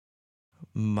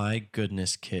My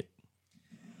goodness, Kit.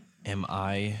 Am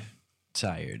I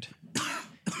tired?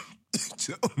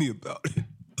 Tell me about it.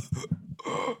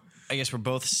 I guess we're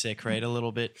both sick, right? A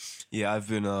little bit. Yeah, I've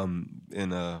been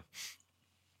in a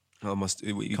almost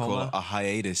what you call Coma? it, a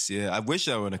hiatus. Yeah, I wish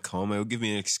I were in a coma. It would give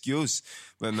me an excuse,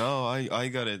 but no, I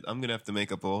got it. I'm gonna have to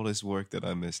make up all this work that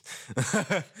I missed.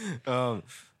 But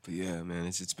yeah, man,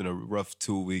 it's been a rough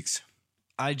 2 weeks.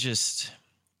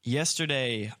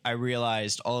 Yesterday I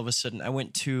realized all of a sudden I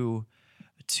went to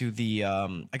the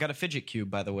I got a fidget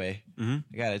cube, by the way. I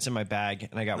got it. It's in my bag,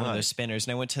 and I got one of those Nice. spinners,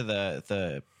 and I went to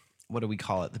the what do we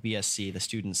call it? The BSC, the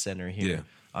student center here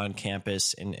on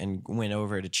campus, and went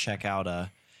over to check out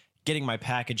getting my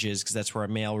packages, because that's where our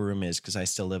mail room is, because I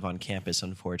still live on campus,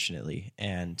 unfortunately.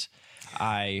 And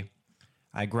I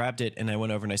grabbed it, and I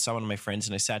went over and I saw one of my friends,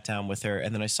 and I sat down with her,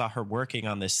 and then I saw her working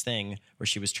on this thing where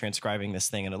she was transcribing this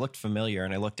thing, and it looked familiar,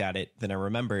 and I looked at it, then I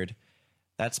remembered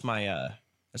that's my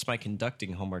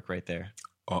conducting homework right there.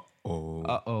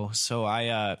 Uh-oh. So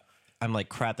I'm like,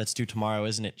 crap, that's due tomorrow,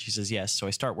 isn't it? She says, yes. So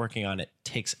I start working on it.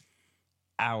 Takes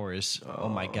hours. Oh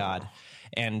my God.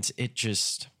 And it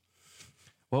just,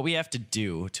 what we have to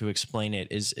do to explain it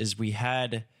is we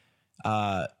had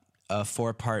a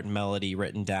 4-part melody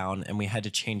written down, and we had to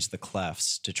change the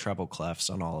clefs to treble clefs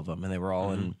on all of them. And they were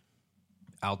all in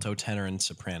alto, tenor, and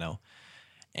soprano.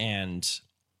 And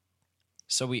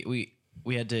so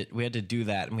we had to do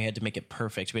that, and we had to make it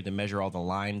perfect. We had to measure all the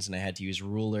lines, and I had to use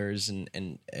rulers,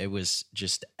 and it was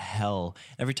just hell.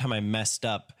 Every time I messed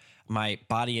up, my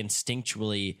body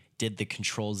instinctually did the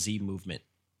Control Z movement,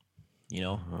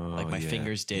 like my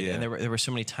fingers did. Yeah. And there were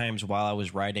so many times while I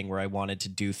was writing where I wanted to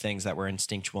do things that were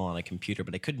instinctual on a computer,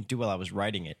 but I couldn't do while I was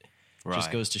writing it. Right.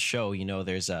 Just goes to show,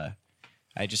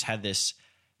 I just had this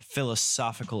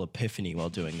philosophical epiphany while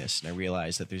doing this, and I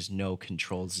realized that there's no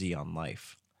Control Z on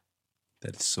life.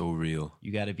 That's so real.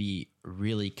 You got to be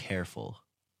really careful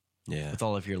with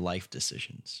all of your life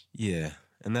decisions. Yeah,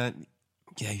 and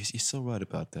you're so right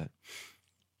about that.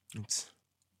 It's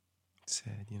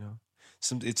sad,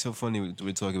 It's so funny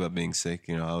we're talking about being sick.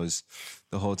 The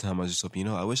whole time I was just hoping,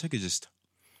 I wish I could just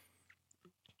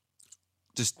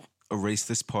erase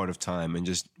this part of time and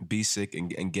just be sick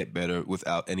and get better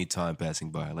without any time passing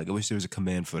by. Like, I wish there was a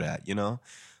command for that,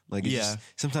 Like,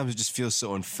 sometimes it just feels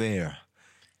so unfair.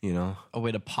 A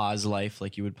way to pause life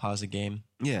like you would pause a game.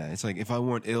 Yeah, it's like if I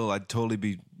weren't ill, I'd totally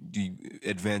be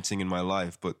advancing in my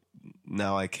life, but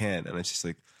now I can't. And it's just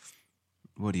like,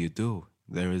 what do?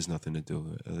 There is nothing to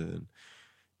do other than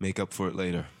make up for it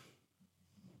later.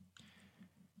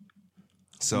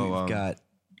 So we've got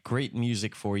great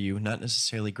music for you, not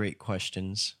necessarily great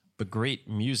questions, but great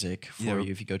music for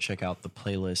you if you go check out the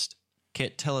playlist.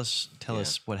 Kitt, tell us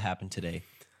what happened today.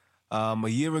 A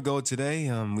year ago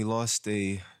today, we lost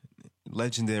a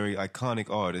legendary, iconic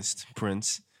artist,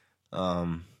 Prince,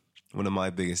 one of my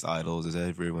biggest idols, as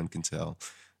everyone can tell.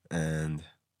 And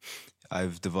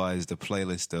I've devised a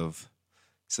playlist of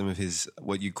some of his,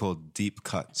 what you call deep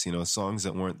cuts, songs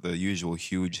that weren't the usual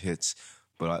huge hits,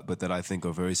 but that I think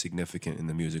are very significant in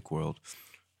the music world.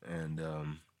 And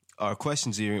our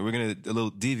questions here, we're going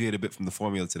to deviate a bit from the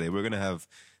formula today. We're going to have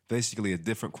basically a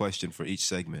different question for each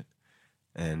segment.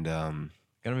 And going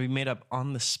to be made up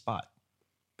on the spot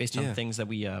based on things that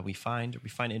we find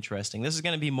interesting. This is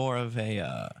going to be more of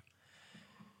a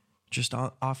just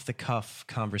off the cuff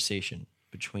conversation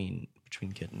between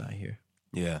Kitt and I here.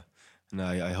 Yeah, and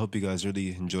I hope you guys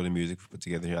really enjoy the music we put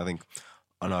together here. I think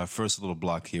on our first little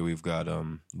block here we've got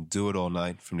 "Do It All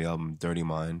Night" from the album "Dirty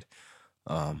Mind"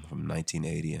 from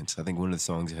 1980, and so I think one of the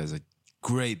songs has a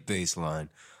great bass line.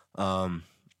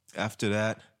 After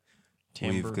that.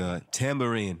 We've got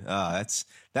Tambourine.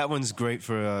 That one's great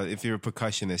for if you're a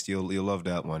percussionist, you'll love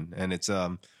that one. And it's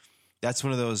that's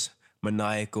one of those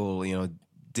maniacal,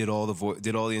 did all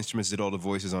the instruments, did all the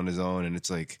voices on his own, and it's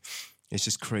like it's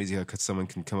just crazy how someone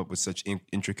can come up with such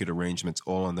intricate arrangements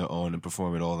all on their own and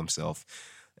perform it all themselves.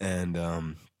 And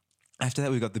after that,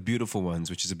 we got The Beautiful Ones,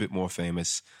 which is a bit more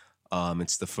famous.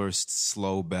 It's the first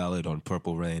slow ballad on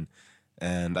Purple Rain,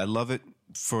 and I love it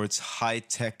for its high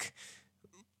tech.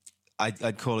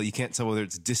 I'd call it, you can't tell whether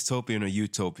it's dystopian or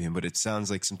utopian, but it sounds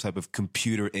like some type of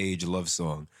computer age love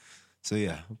song. So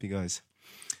yeah, hope you guys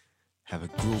have a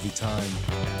groovy time.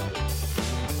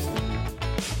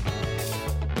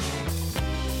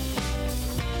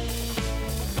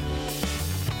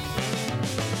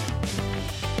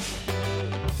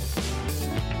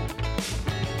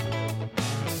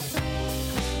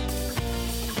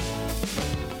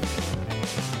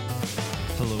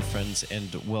 Hello, friends,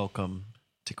 and welcome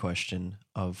to Question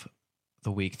of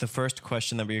the Week. The first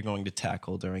question that we are going to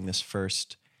tackle during this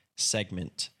first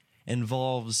segment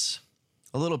involves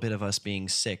a little bit of us being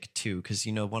sick too, because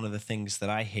one of the things that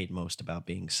I hate most about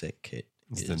being sick, Kitt,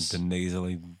 is the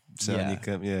nasally sound you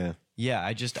come. Yeah. Yeah,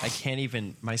 I can't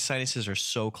even. My sinuses are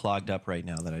so clogged up right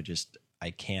now that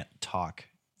I can't talk.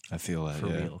 I feel that for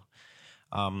real.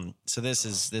 So this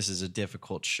is a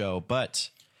difficult show,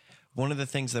 but one of the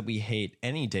things that we hate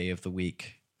any day of the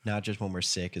week, not just when we're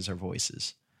sick, is our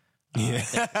voices.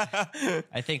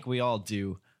 I think we all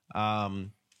do.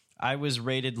 I was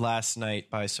rated last night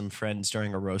by some friends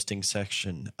during a roasting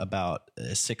section about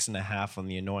a 6.5 on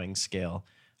the annoying scale.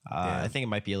 I think it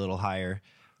might be a little higher.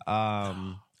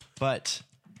 But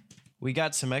we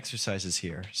got some exercises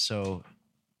here. So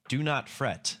do not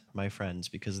fret, my friends,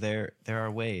 because there are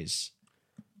ways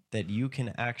that you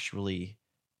can actually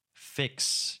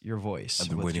fix your voice. I've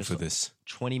been waiting for this.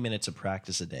 20 minutes of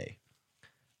practice a day.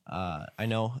 I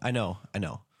know. 20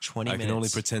 I minutes. can only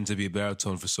pretend to be a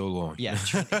baritone for so long. Yeah,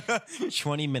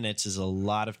 20 minutes is a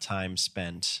lot of time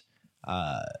spent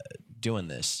doing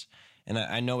this. And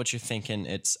I know what you're thinking.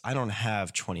 I don't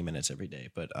have 20 minutes every day,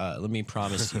 but let me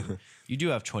promise you, you do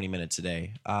have 20 minutes a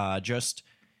day. Just,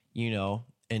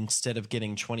 instead of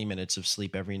getting 20 minutes of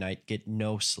sleep every night, get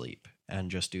no sleep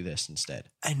and just do this instead.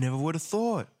 I never would have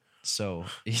thought. So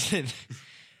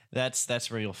that's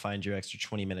where you'll find your extra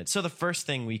 20 minutes. So the first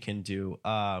thing we can do,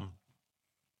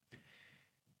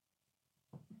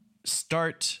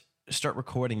 start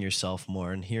recording yourself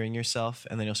more and hearing yourself,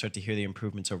 and then you'll start to hear the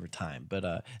improvements over time.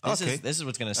 But this is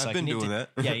what's going to suck. I've been doing that.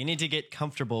 Yeah, you need to get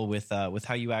comfortable with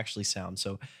how you actually sound.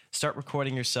 So start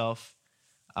recording yourself.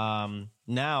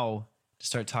 Now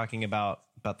start talking about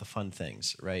the fun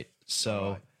things, right?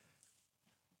 So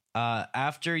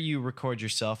after you record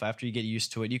yourself, after you get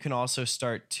used to it, you can also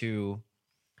start to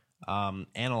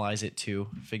analyze it too,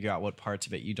 figure out what parts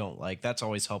of it you don't like. That's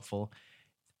always helpful.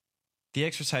 The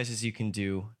exercises you can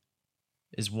do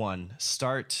is one,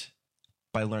 start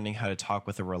by learning how to talk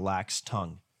with a relaxed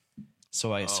tongue.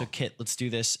 So Kitt, let's do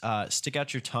this. Stick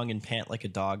out your tongue and pant like a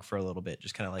dog for a little bit.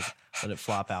 Just kind of like let it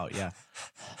flop out. Yeah.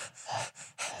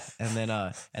 And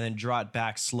then draw it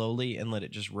back slowly and let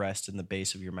it just rest in the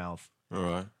base of your mouth. All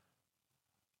right.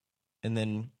 And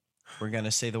then we're going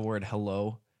to say the word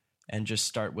hello and just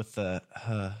start with the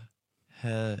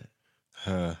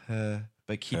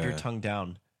but keep your tongue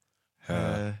down.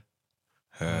 And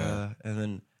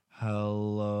then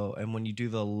hello. And when you do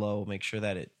the low, make sure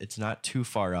that it's not too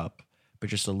far up, but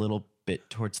just a little bit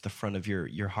towards the front of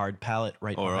your hard palate,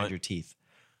 right behind your teeth.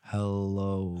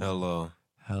 Hello. Hello.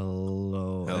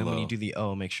 Hello. Hello. And when you do the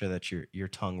O, make sure that your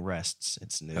tongue rests.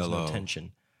 There's no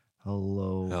tension.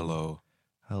 Hello. Hello.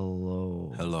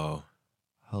 Hello. Hello.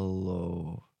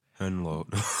 Hello. Hello.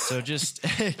 So just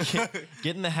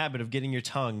get in the habit of getting your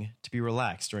tongue to be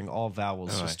relaxed during all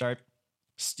vowels. All So right.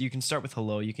 you can start with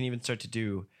hello. You can even start to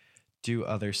do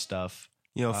other stuff.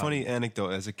 Funny anecdote.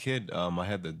 As a kid, I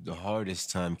had the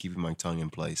hardest time keeping my tongue in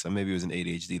place. Maybe it was an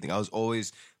ADHD thing. I was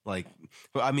always like,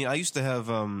 I used to have,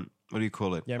 what do you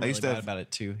call it? Yeah, I'm I really used to bad have, about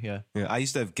it too. Yeah. Yeah, I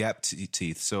used to have gap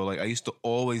teeth. So I used to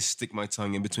always stick my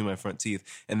tongue in between my front teeth.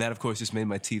 And that, of course, just made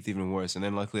my teeth even worse. And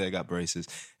then luckily I got braces.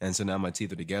 And so now my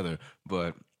teeth are together.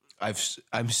 But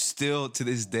I'm still to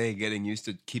this day getting used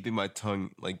to keeping my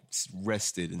tongue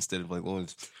rested instead of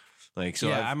always so.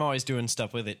 Yeah, I'm always doing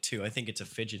stuff with it too. I think it's a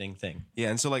fidgeting thing. Yeah,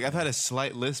 and so I've had a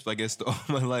slight lisp, I guess, all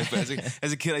my life. But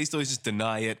as a kid, I used to always just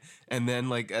deny it, and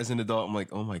then as an adult, I'm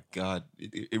like, oh my god,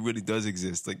 it really does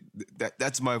exist.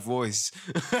 That's my voice.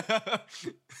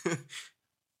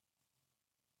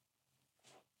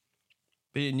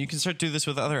 And you can start to do this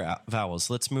with other vowels.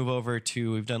 Let's move over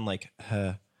to, we've done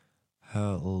hello,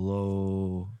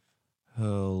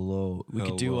 hello. We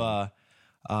could do hello,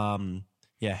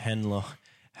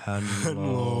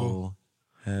 hello,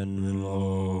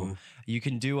 hello. You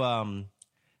can do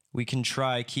we can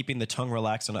try keeping the tongue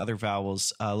relaxed on other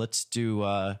vowels. Let's do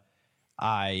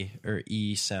I or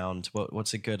E sound.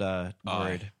 What's a good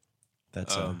word?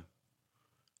 That's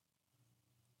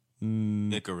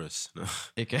Icarus.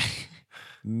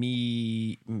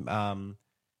 Me. How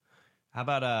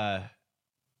about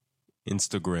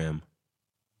Instagram.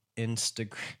 Insta.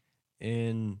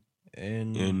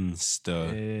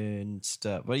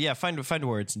 But yeah, find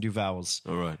words and do vowels.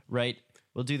 All right. Right.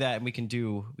 We'll do that, and we can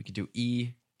do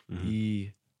E,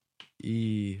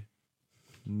 E,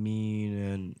 mean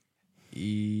and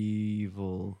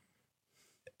evil,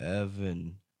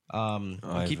 Evan.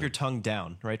 Keep your tongue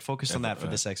down, right? Focus on that for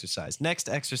this exercise. Next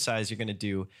exercise you're going to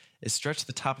do is stretch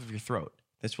the top of your throat.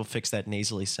 This will fix that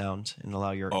nasally sound and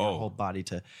allow your whole body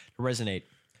to resonate.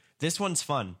 This one's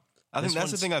fun. I think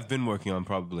that's the thing I've been working on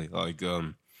probably.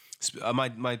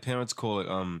 My parents call it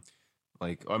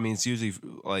Like, I mean, it's usually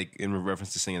like in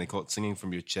reference to singing. They call it singing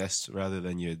from your chest rather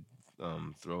than your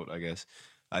throat, I guess.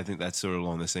 I think that's sort of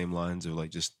along the same lines of like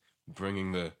just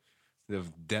bringing the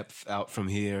depth out from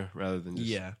here rather than just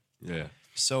Yeah. yeah.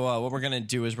 So what we're gonna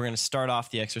do is we're gonna start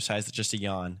off the exercise with just a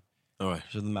yawn. All right.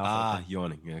 So the mouth open.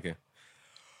 Yawning. Yeah, okay.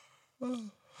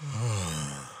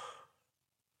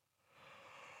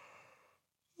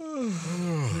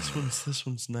 This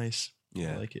one's nice.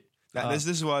 Yeah. I like it. This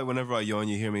is why whenever I yawn,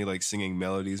 you hear me like singing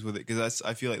melodies with it because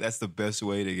I feel like that's the best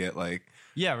way to get like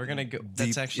Yeah, we're gonna go.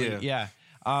 That's actually yeah.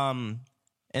 And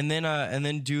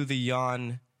then do the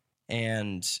yawn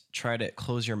and try to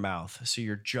close your mouth. So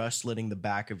you're just letting the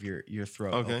back of your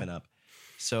throat open up.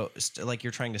 So like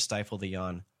you're trying to stifle the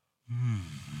yawn.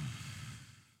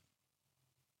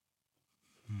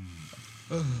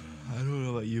 I don't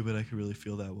know about you, but I can really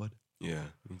feel that one. Yeah.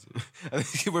 I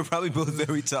think we're probably both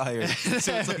very tired.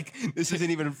 So it's like this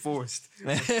isn't even forced.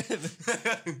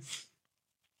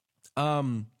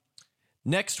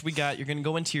 Next you're going to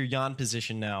go into your yawn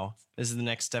position now. This is the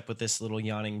next step with this little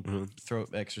yawning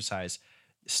throat exercise.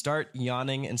 Start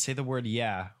yawning and say the word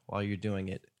yeah while you're doing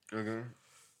it. Okay.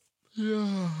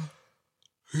 Yeah.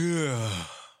 Yeah.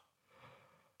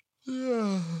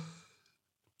 Yeah.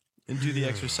 And do the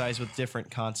exercise with different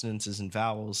consonants and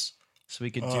vowels. So we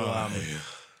could do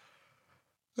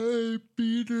hey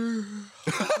Peter.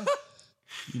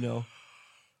 You know.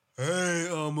 Hey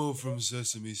Elmo from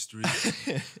Sesame Street.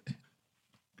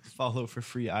 Follow for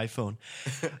free iPhone.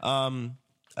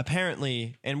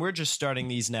 Apparently, and we're just starting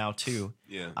these now too.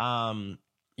 Yeah.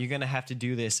 You're gonna have to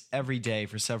do this every day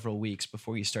for several weeks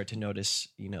before you start to notice,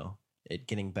 it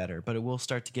getting better. But it will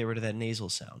start to get rid of that nasal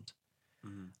sound.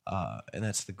 And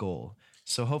that's the goal.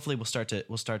 So hopefully we'll start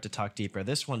to talk deeper.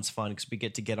 This one's fun because we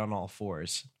get on all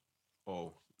fours.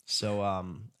 Oh. So I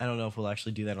don't know if we'll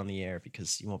actually do that on the air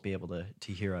because you won't be able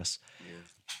to hear us. Yeah.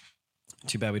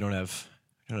 Too bad we don't have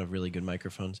really good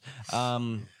microphones.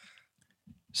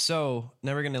 So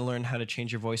now we're gonna learn how to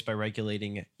change your voice by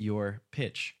regulating your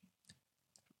pitch.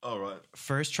 All right.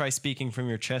 First, try speaking from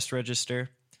your chest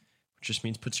register, which just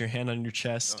means put your hand on your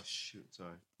chest. Oh shoot!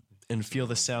 Sorry. And feel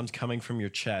the sound coming from your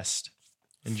chest.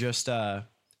 And just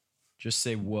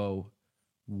say whoa.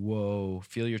 Whoa.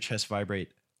 Feel your chest vibrate.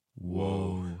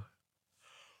 Whoa.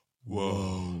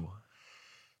 Whoa.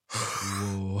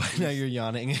 Whoa. Now you're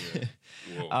yawning.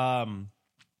 Yeah. Whoa.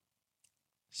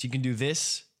 So you can do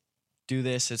this.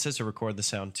 It says to record the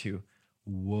sound too.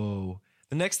 Whoa.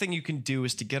 The next thing you can do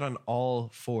is to get on all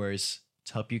fours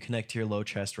to help you connect to your low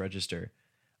chest register.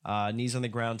 Knees on the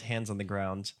ground, hands on the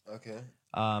ground. Okay.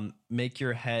 Make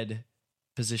your head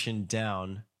positioned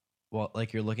down,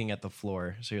 like you're looking at the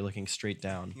floor, so you're looking straight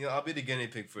down. Yeah, I'll be the guinea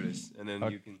pig for this, and then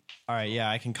you can. All right, yeah,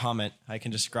 I can comment. I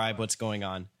can describe what's going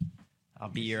on. I'll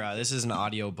be your. This is an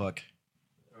audio book.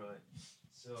 All right.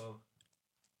 So.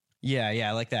 Yeah,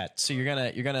 I like that. So you're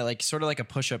gonna like sort of like a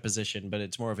push-up position, but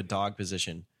it's more of a dog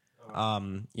position.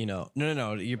 No.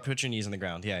 You put your knees on the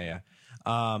ground. Yeah.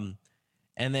 And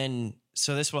then.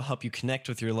 So this will help you connect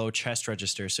with your low chest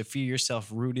register. So feel yourself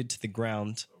rooted to the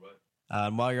ground.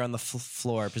 While you're on the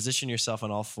floor, position yourself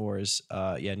on all fours.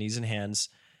 Knees and hands.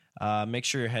 Make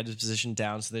sure your head is positioned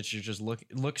down so that you just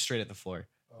look straight at the floor.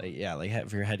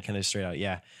 Have your head kind of straight out.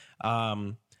 Yeah.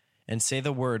 And say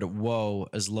the word "whoa"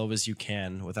 as low as you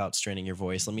can without straining your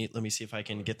voice. Let me see if I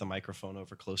can get the microphone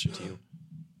over closer to you.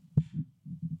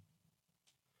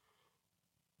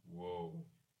 Whoa.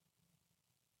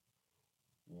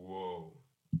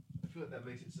 I feel like that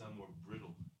makes it sound more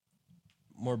brittle.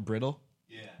 More brittle?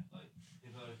 Yeah, like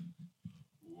if I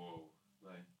whoa,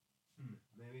 like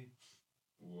maybe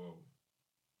whoa.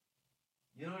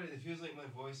 You know what? It feels like my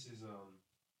voice is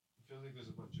it feels like there's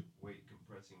a bunch of weight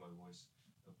compressing my voice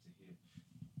up to here.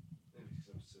 Maybe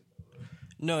because I'm sick.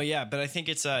 No, yeah, but I think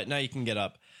it's now you can get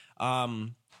up.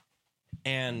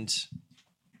 And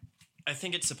I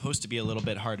think it's supposed to be a little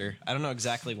bit harder. I don't know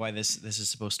exactly why this is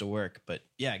supposed to work, but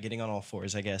yeah, getting on all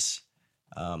fours, I guess.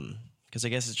 Because I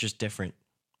guess it's just different,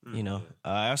 you know.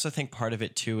 I also think part of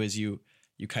it too is you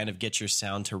kind of get your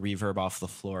sound to reverb off the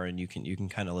floor, and you can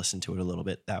kind of listen to it a little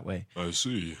bit that way. I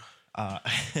see.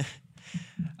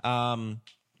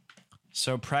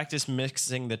 So practice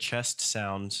mixing the chest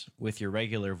sound with your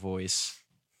regular voice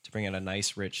to bring out a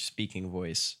nice, rich speaking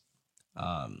voice.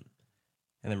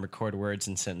 And then record words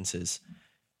and sentences.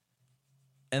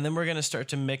 And then we're going to start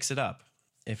to mix it up.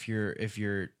 If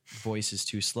your voice is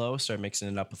too slow, start mixing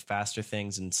it up with faster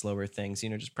things and slower things.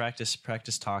 Just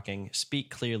practice talking,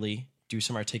 speak clearly, do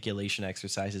some articulation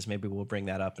exercises. Maybe we'll bring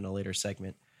that up in a later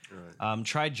segment. Right.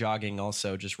 Try jogging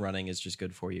also. Just running is just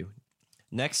good for you.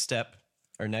 Next step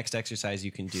or next exercise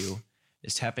you can do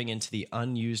is tapping into the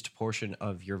unused portion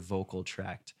of your vocal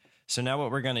tract. So now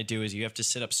what we're going to do is you have to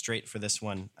sit up straight for this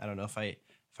one. I don't know if I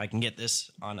can get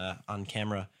this on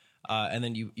camera. And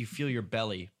then you feel your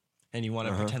belly, and you want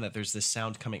to pretend that there's this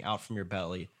sound coming out from your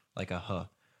belly, like a huh.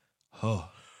 Huh.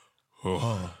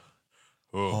 Huh.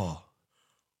 Huh.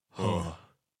 Huh.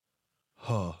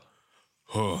 Huh.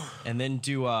 Huh. And then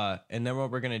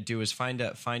what we're going to do is find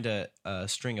a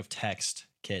string of text,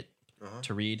 Kitt,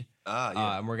 to read.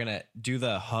 And we're going to do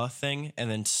the huh thing and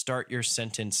then start your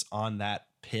sentence on that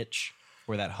pitch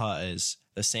where that huh is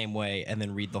the same way, and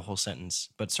then read the whole sentence.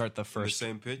 But start the first... The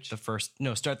same pitch?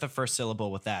 Start the first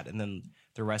syllable with that, and then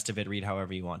the rest of it read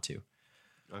however you want to.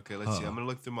 Okay, let's see. I'm going to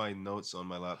look through my notes on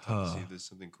my laptop to see if there's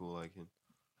something cool I can...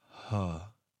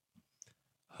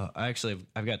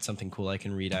 I've got something cool I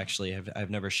can read. Actually, I've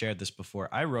never shared this before.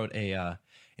 I wrote an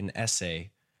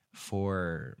essay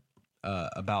for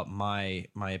about my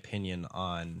opinion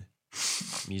on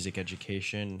music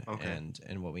education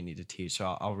and what we need to teach.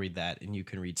 So I'll read that, and you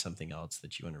can read something else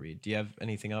that you want to read. Do you have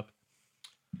anything up?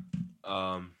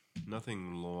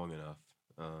 Nothing long enough.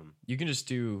 You can just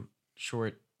do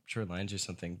short lines or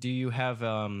something. Do you have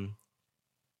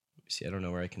see, I don't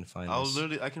know where I can find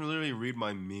this. I can literally read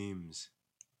my memes.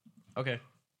 Okay.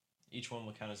 Each one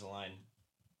will count as a line.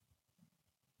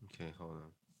 Okay, hold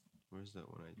on. Where's that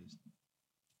one I just...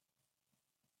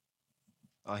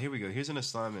 here we go. Here's an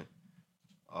assignment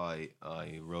I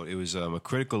wrote. It was a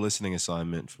critical listening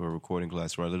assignment for a recording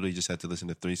class where I literally just had to listen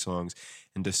to 3 songs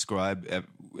and describe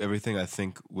everything I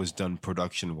think was done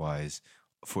production-wise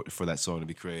for that song to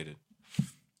be created.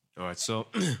 All right, so...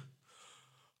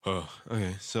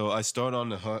 okay, so I start on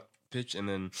the huh pitch and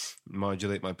then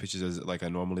modulate my pitches as like I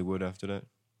normally would after that.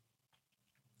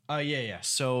 Yeah.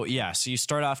 So you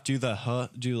start off, do the huh,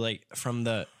 do like from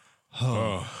the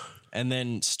huh, and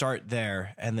then start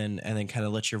there, and then kind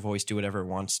of let your voice do whatever it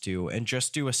wants to, and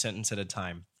just do a sentence at a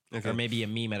time, or maybe a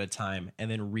meme at a time, and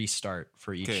then restart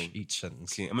for each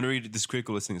sentence. Okay, I'm gonna read this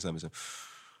critical listening assignment.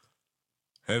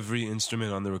 Every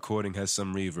instrument on the recording has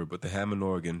some reverb, but the Hammond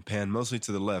organ, panned mostly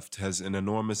to the left, has an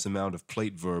enormous amount of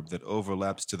plate verb that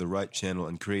overlaps to the right channel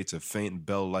and creates a faint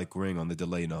bell-like ring on the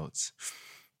delay notes.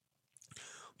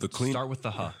 Start with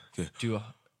the huh. Okay.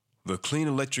 The clean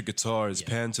electric guitar is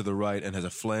panned to the right and has a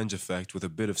flange effect with a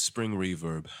bit of spring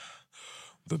reverb.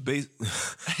 The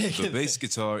bass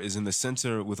guitar is in the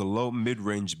center with a low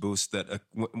mid-range boost that,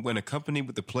 when accompanied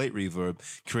with the plate reverb,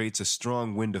 creates a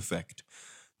strong wind effect.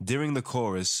 During the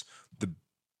chorus, the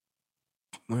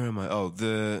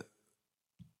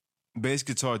bass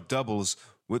guitar doubles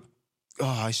with...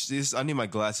 I need my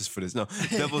glasses for this. No,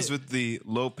 doubles with the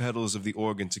low pedals of the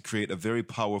organ to create a very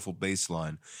powerful bass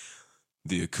line.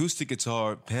 The acoustic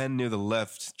guitar panned near the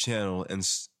left channel and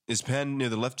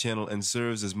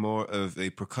serves as more of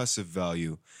a percussive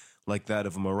value, like that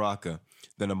of a maraca,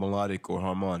 than a melodic or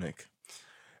harmonic.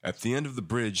 At the end of the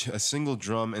bridge, a single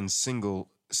drum and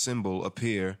single cymbal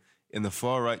appear in the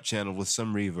far right channel with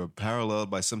some reverb, paralleled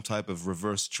by some type of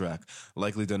reverse track,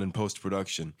 likely done in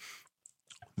post-production.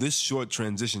 This short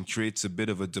transition creates a bit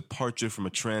of a departure from a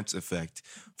trance effect.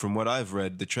 From what I've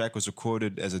read, the track was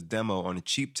recorded as a demo on a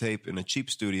cheap tape in a cheap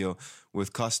studio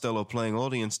with Costello playing all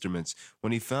the instruments.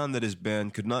 When he found that his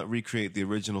band could not recreate the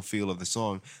original feel of the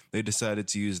song, they decided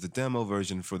to use the demo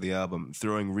version for the album,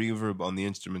 throwing reverb on the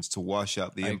instruments to wash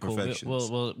out the imperfections.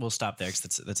 Cool. We'll stop there because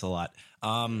that's a lot.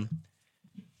 I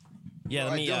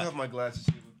don't have my glasses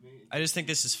here with me. I just think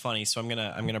this is funny, so I'm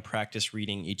gonna practice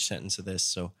reading each sentence of this.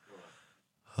 So,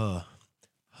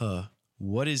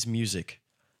 what is music?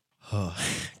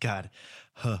 God,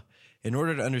 In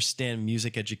order to understand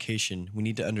music education, we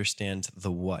need to understand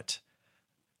the what.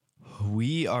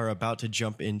 We are about to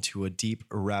jump into a deep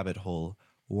rabbit hole,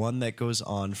 one that goes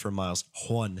on for miles.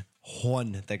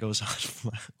 One that goes on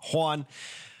for Juan.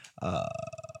 And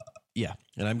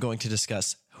I'm going to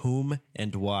discuss whom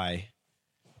and why.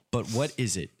 But what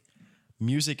is it?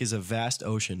 Music is a vast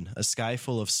ocean, a sky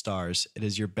full of stars. It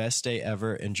is your best day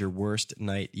ever and your worst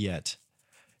night yet.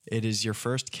 It is your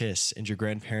first kiss and your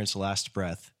grandparents' last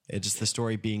breath. It is the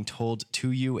story being told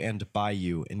to you and by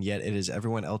you, and yet it is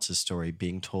everyone else's story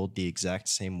being told the exact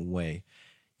same way.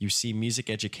 You see, music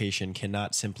education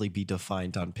cannot simply be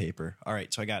defined on paper. All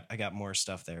right, so I got more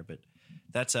stuff there, but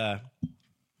that's there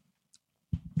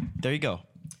you go.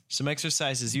 Some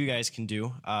exercises you guys can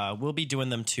do. We'll be doing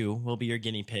them too. We'll be your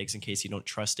guinea pigs in case you don't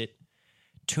trust it.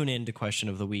 Tune in to Question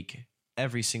of the Week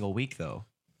every single week, though,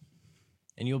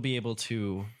 and you'll be able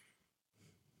to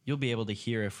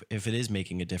hear if it is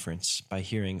making a difference by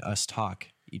hearing us talk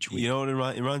each week. You know what it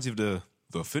reminds you of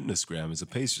the fitness gram is a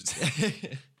Pacers.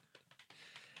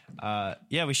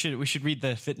 Yeah, we should read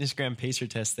the Fitnessgram pacer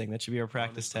test thing. That should be our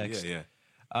practice text. Yeah.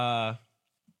 Uh,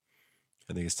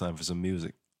 I think it's time for some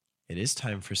music. it is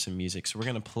time for some music. So we're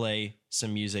gonna play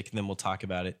some music and then we'll talk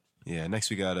about it. Yeah. Next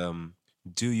we got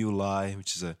 "Do You Lie,"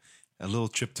 which is a little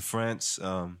trip to France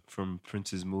from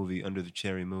Prince's movie Under the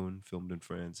Cherry Moon, filmed in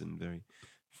France and very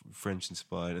French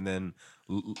inspired. And then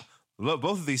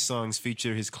both of these songs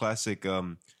feature his classic,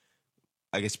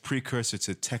 I guess, precursor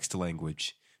to text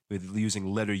language, with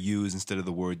using letter U's instead of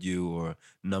the word U, or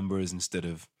numbers instead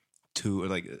of two. Or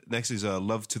like next is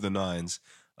 "Love to the Nines"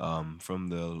 from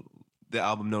the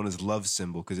album known as Love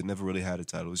Symbol, because it never really had a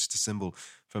title. It was just a symbol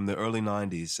from the early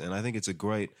 '90s, and I think it's a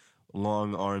great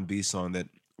long R&B song that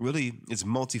really it's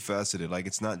multifaceted. Like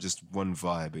it's not just one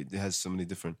vibe. It has so many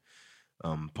different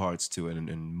parts to it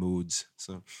and moods.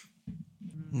 So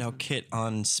Now, Kitt,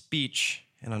 on speech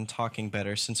and on talking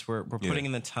better, since we're putting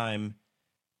in the time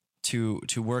to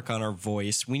work on our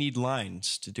voice, we need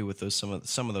lines to do with those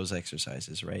some of those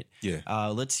exercises, right? Yeah.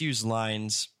 Let's use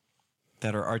lines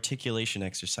that are articulation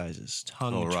exercises,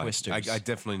 tongue twisters. I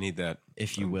definitely need that,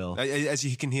 if you will. As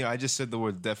you can hear, I just said the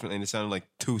word definitely, and it sounded like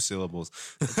 2 syllables.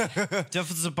 It's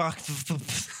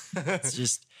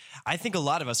just, I think a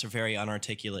lot of us are very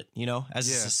unarticulate, as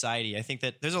a society. I think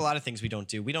that there's a lot of things we don't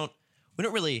do. We don't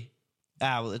really.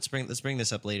 Well, let's bring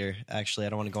this up later. Actually, I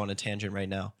don't want to go on a tangent right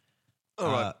now.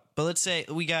 All right. But let's say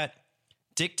we got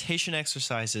dictation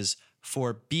exercises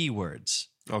for B words.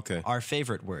 Okay. Our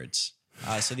favorite words.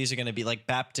 So these are going to be like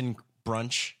Baptin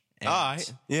brunch. And All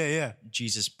right. Yeah.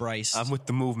 Jesus Bryce. I'm with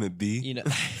the movement, B.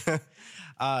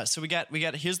 So we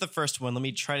got. Here's the first one. Let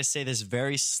me try to say this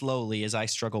very slowly as I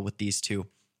struggle with these two.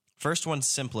 First one's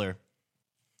simpler.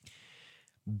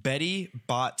 Betty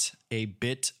bought a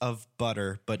bit of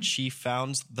butter, but she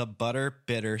found the butter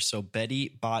bitter. So Betty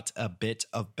bought a bit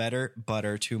of better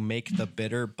butter to make the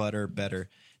bitter butter better.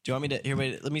 Do you want me to? Here,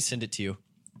 wait. Let me send it to you.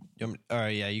 All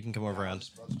right, yeah, you can come over around.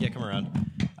 Yeah, come around.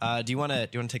 Do you want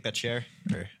to take that chair?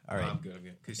 All right, I'm good.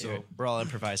 Okay, so we're all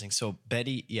improvising. So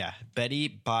Betty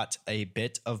bought a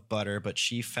bit of butter, but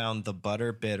she found the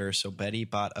butter bitter. So Betty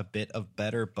bought a bit of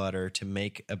better butter to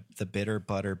make the bitter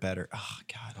butter better. Oh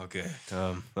God. Okay.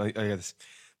 I got this.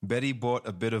 Betty bought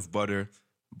a bit of butter,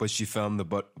 but she found the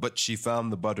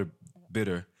butter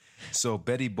bitter. So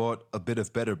Betty bought a bit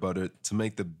of better butter to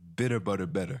make the bitter butter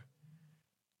better.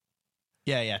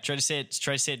 Yeah. Try to say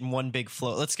it in one big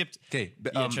flow. Let's skip. Okay.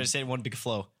 Try to say it in one big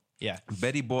flow. Yeah.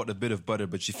 Betty bought a bit of butter,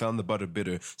 but she found the butter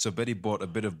bitter. So Betty bought a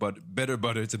bit of better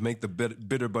butter to make the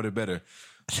bitter butter better.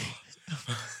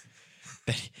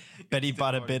 Betty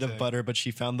bought a bit of butter, but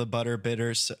she found the butter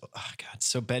bitter. So,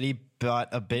 So Betty bought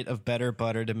a bit of better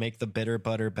butter to make the bitter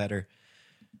butter better.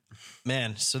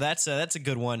 Man, so that's a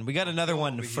good one. We got another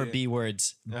one for B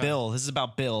words. Bill. This is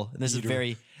about Bill. And this is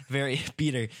very, very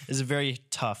beater. This is very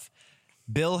tough.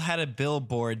 Bill had a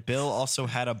billboard. Bill also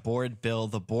had a board bill.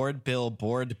 The board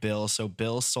bill. So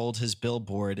Bill sold his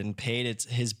billboard and paid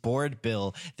his board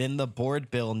bill. Then the board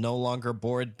bill no longer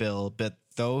board bill. But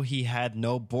though he had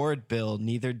no board bill,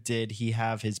 neither did he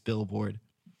have his billboard.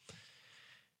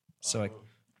 So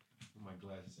my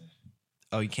glasses.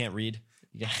 Oh, you can't read?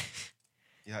 Yeah.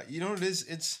 Yeah, you know what it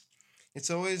is? It's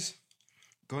always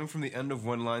going from the end of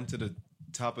one line to the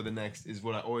top of the next is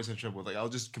what I always have trouble with. Like I'll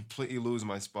just completely lose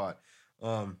my spot.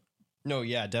 No,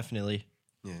 yeah, definitely.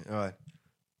 Yeah, all right.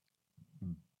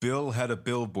 Bill had a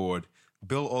billboard.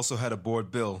 Bill also had a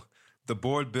board bill. The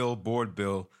board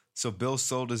bill. So Bill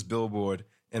sold his billboard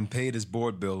and paid his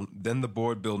board bill. Then the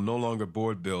board bill no longer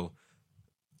board bill.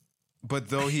 But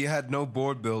though he had no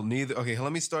board bill, neither. Okay,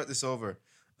 let me start this over.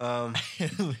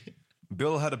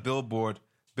 Bill had a billboard.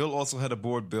 Bill also had a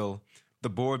board bill. The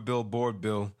board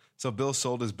bill. So Bill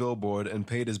sold his billboard and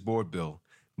paid his board bill.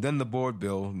 Then the board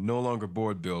bill, no longer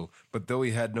board bill. But though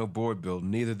he had no board bill,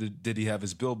 neither did he have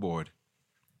his billboard.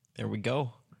 There we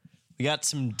go. We got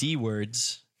some D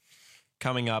words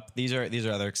coming up. These are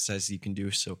other exercises you can do.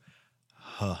 So,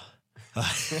 All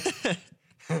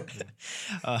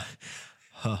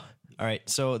right.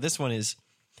 So this one is: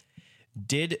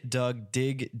 did Doug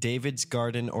dig David's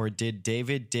garden, or did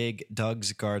David dig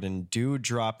Doug's garden? Do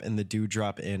drop and the do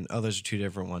drop in. Oh, those are two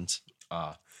different ones.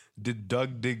 Did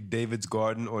Doug dig David's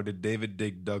garden, or did David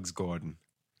dig Doug's garden?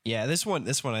 Yeah, this one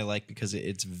I like because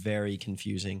it's very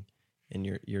confusing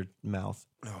in your mouth.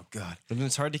 Oh God! But then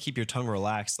it's hard to keep your tongue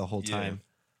relaxed the whole time.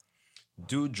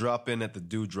 Do drop in at the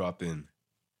do drop in.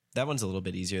 That one's a little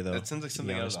bit easier though. That sounds like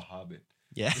something out of The Hobbit.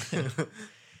 Yeah.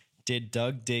 Did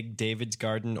Doug dig David's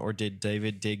garden, or did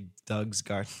David dig Doug's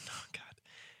garden? Oh God.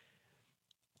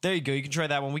 There you go. You can try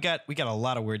that one. We got a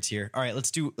lot of words here. All right,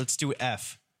 let's do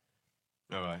F.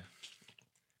 All right.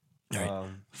 All right.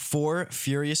 4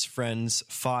 furious friends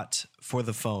fought for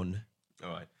the phone.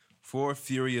 All right. 4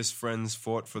 furious friends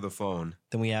fought for the phone.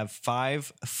 Then we have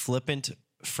 5 flippant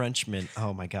Frenchmen.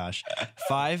 Oh my gosh.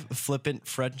 5 flippant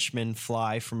Frenchmen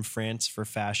fly from France for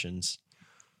fashions.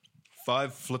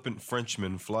 5 flippant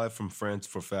Frenchmen fly from France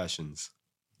for fashions.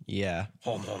 Yeah.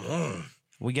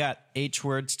 We got H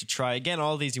words to try. Again,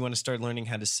 all of these you want to start learning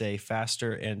how to say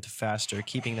faster and faster,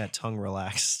 keeping that tongue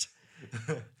relaxed.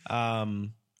 Where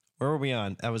were we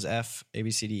on? That was F, A,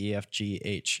 B, C, D, E, F, G,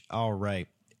 H. All right.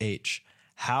 H.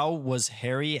 How was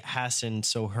Harry hastened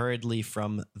so hurriedly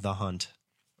from the hunt?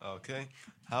 Okay.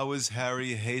 How is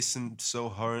Harry hastened so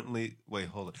hurriedly? Wait,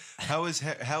 hold on. How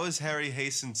is Harry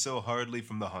hastened so hurriedly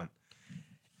from the hunt?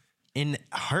 In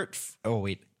Hert. Oh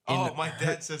wait. My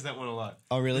dad says that one a lot.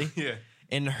 Oh really? Yeah.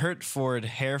 In Hertford,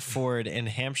 Hereford, and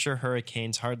Hampshire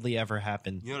hurricanes hardly ever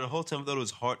happen. You know, the whole time I thought it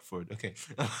was Hartford. Okay.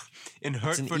 In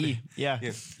Hertford. It's an E. Yeah.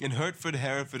 In Hertford,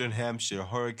 Hereford, and Hampshire,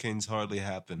 hurricanes hardly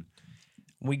happen.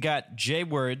 We got J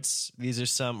words. These are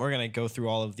some. We're going to go through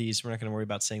all of these. We're not going to worry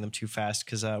about saying them too fast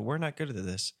because we're not good at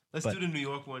this. Let's do the New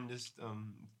York one. Just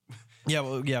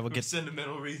we'll get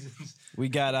sentimental reasons. We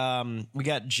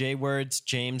got J words.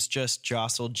 James just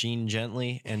jostled Jean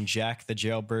gently, and Jack the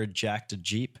jailbird jacked a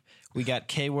jeep. We got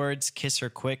K words. Kiss her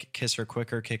quick, kiss her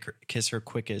quicker, kiss her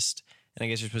quickest. And I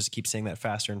guess you're supposed to keep saying that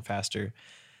faster and faster.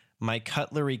 My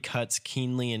cutlery cuts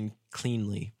keenly and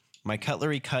cleanly. My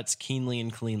cutlery cuts keenly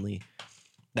and cleanly.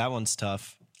 That one's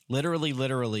tough. Literally.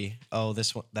 Oh,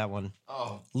 that one.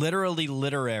 Oh. Literally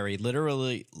literary.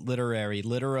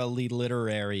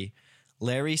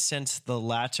 Larry sent the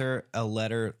latter a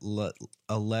letter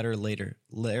later.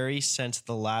 Larry sent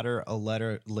the latter a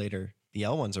letter later. The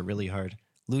L ones are really hard.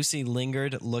 Lucy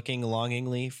lingered, looking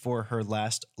longingly for her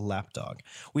last lapdog.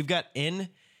 We've got in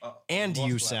and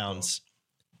U sounds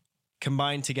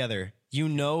combined together. You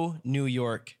know New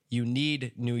York. You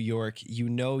need New York. You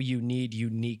know you need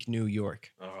unique New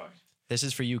York. All right. This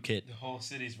is for you, Kitt. The whole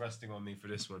city's resting on me for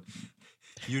this one.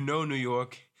 You know New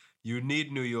York. You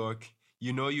need New York.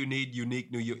 You know you need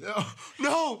unique New York. Oh,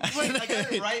 no! Wait, I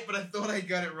got it right, but I thought I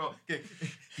got it wrong. Okay.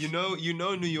 You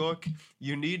know New York.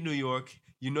 You need New York.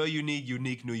 You know you need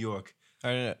unique New York.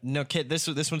 No, Kitt, this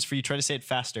one's for you. Try to say it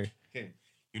faster. Okay.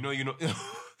 You know you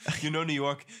know New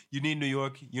York. You need New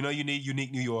York. You know you need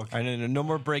unique New York. All right, no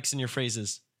more breaks in your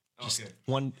phrases. Just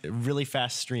one really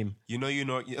fast stream. You know you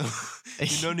know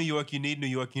New York. You need New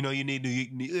York. You know you need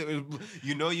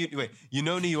you know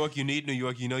New York. You need New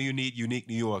York. You know you need unique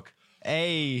New York.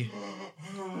 Hey,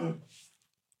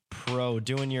 pro,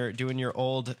 doing your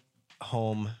old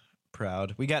home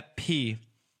proud. We got P.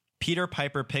 Peter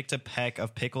Piper picked a peck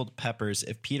of pickled peppers.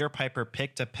 If Peter Piper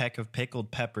picked a peck of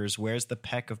pickled peppers, where's the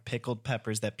peck of pickled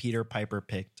peppers that Peter Piper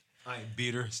picked? I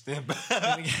beat her. Stamp.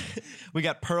 We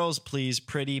got pearls, please,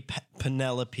 pretty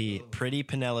Penelope. Pretty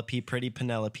Penelope, pretty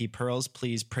Penelope. Pearls,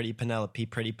 please, pretty Penelope,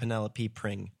 pretty Penelope,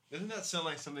 pring. Doesn't that sound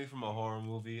like something from a horror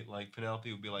movie? Like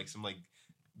Penelope would be like some like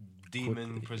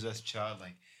demon possessed child.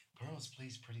 Like pearls,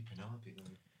 please, pretty Penelope.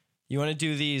 You want to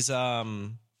do these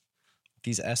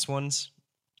S ones?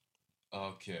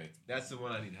 Okay, that's the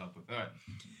one I need help with. All right,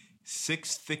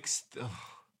 6 thick. Just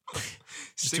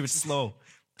do it slow.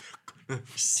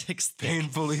 6 thick.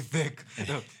 Painfully thick.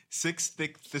 No, 6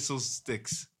 thick thistle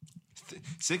sticks.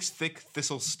 6 thick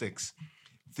thistle sticks.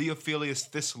 Theophilus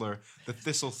Thistler, the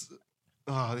thistle.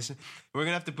 We're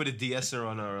gonna have to put a de-esser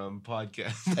on our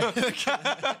podcast.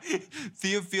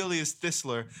 Theophilus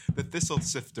Thistler, the thistle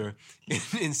sifter,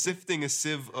 in sifting a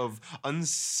sieve of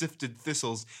unsifted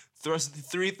thistles, thrust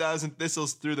 3,000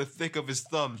 thistles through the thick of his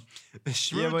thumb.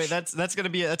 Yeah, wait, that's gonna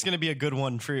be a good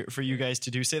one for you guys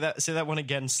to do. Say that one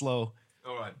again, slow.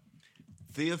 All right.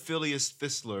 Theophilus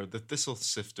Thistler, the thistle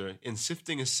sifter, in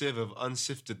sifting a sieve of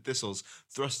unsifted thistles,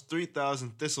 thrust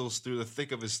 3,000 thistles through the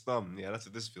thick of his thumb. Yeah, that's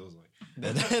what this feels like.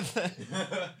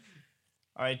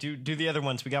 All right, do the other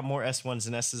ones. We got more S ones,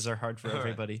 and S's are hard for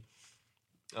everybody.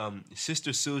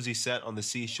 Sister Susie sat on the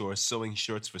seashore sewing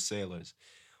shirts for sailors.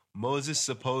 Moses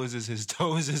supposes his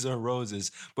toes are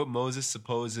roses, but Moses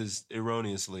supposes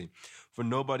erroneously. For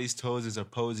nobody's toes are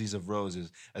posies of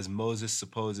roses, as Moses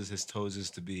supposes his toes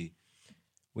to be.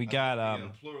 We got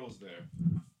plurals there.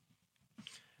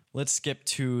 Let's skip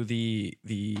to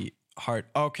the heart.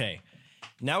 Okay.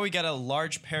 Now we got a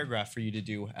large paragraph for you to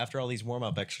do after all these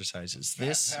warm-up exercises.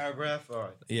 This paragraph? All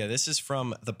right. Yeah, this is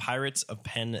from The Pirates of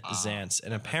Penzance,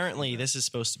 and apparently this is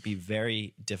supposed to be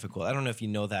very difficult. I don't know if you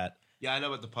know that. Yeah, I know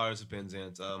about the Pirates of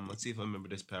Penzance. Let's see if I remember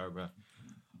this paragraph.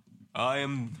 I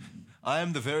am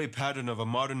the very pattern of a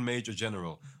modern major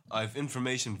general. I've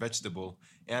information vegetable,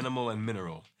 animal, and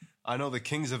mineral. I know the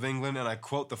kings of England, and I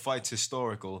quote the fights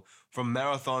historical, from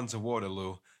Marathon to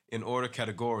Waterloo, in order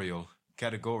categorical.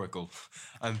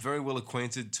 I'm very well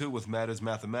acquainted, too, with matters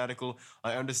mathematical.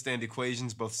 I understand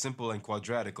equations both simple and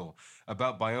quadratical.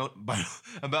 About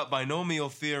binomial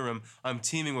theorem, I'm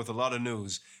teeming with a lot of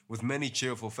news, with many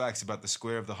cheerful facts about the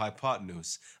square of the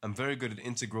hypotenuse. I'm very good at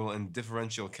integral and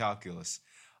differential calculus.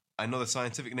 I know the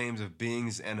scientific names of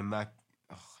beings and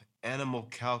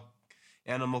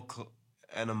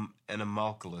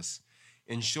animalculus.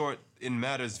 In short, in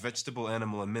matters vegetable,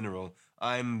 animal, and mineral,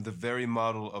 I'm the very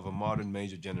model of a modern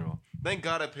major general. Thank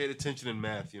God I paid attention in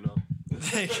math, you know.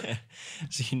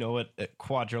 So you know what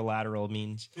quadrilateral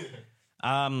means.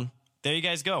 There you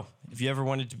guys go. If you ever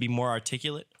wanted to be more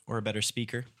articulate or a better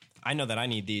speaker, I know that I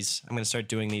need these. I'm going to start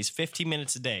doing these 15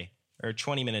 minutes a day or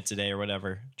 20 minutes a day or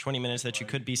whatever. 20 minutes that you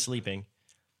could be sleeping.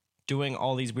 Doing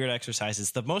all these weird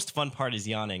exercises. The most fun part is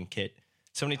yawning, Kitt.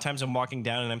 So many times I'm walking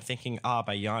down and I'm thinking,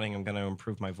 by yawning, I'm going to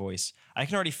improve my voice. I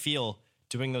can already feel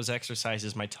doing those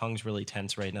exercises. My tongue's really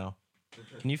tense right now.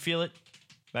 Can you feel it?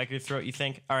 Back of your throat, you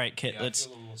think? All right, Kitt, let's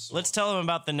tell them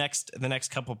about the next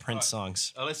couple Prince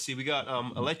songs. Let's see. We got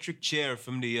Electric Chair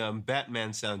from the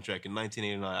Batman soundtrack in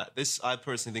 1989. This, I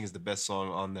personally think, is the best song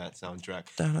on that soundtrack.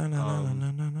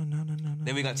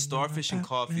 Then we got Starfish and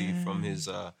Coffee from his...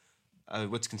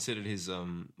 what's considered his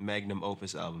magnum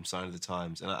opus album, Sign of the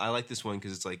Times, and I like this one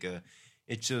because it's like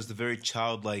it shows the very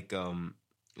childlike.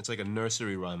 It's like a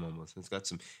nursery rhyme almost. It's got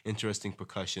some interesting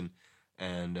percussion,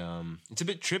 and it's a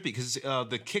bit trippy because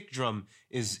the kick drum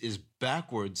is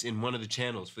backwards in one of the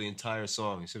channels for the entire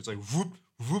song, so it's like whoop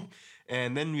whoop.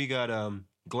 And then we got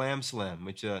Glam Slam,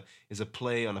 which is a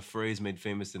play on a phrase made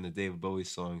famous in the David Bowie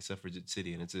song Suffragette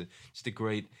City, and it's just a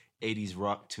great 80s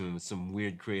rock tune with some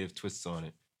weird creative twists on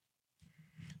it.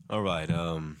 All right.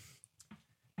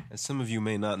 As some of you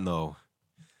may not know,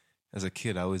 as a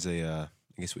kid, I was I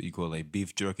guess what you call a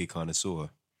beef jerky connoisseur.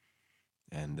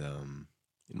 And in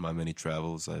my many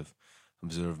travels, I've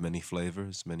observed many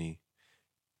flavors, many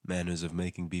manners of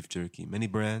making beef jerky, many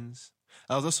brands.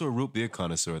 I was also a root beer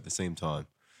connoisseur at the same time.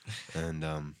 And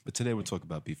but today we'll talk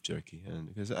about beef jerky,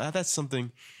 and because that's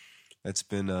something that's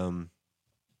been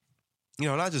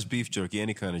not just beef jerky,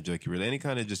 any kind of jerky, really, any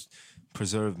kind of just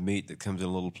preserved meat that comes in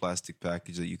a little plastic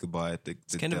package that you could buy at the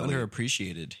it's kind deli. of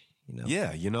underappreciated, you know.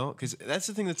 Yeah, because that's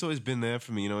the thing that's always been there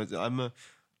for me. I'm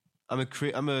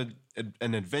an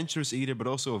adventurous eater, but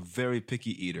also a very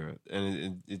picky eater,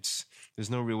 and there's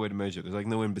no real way to measure it. There's like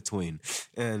no in between,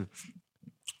 and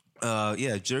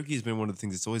jerky has been one of the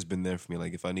things that's always been there for me.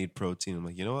 Like if I need protein, I'm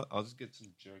like, you know what, I'll just get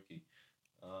some jerky.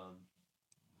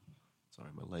 Sorry,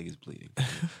 my leg is bleeding.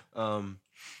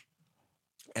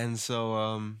 And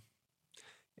so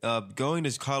going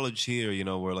to college here,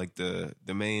 where like the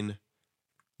main,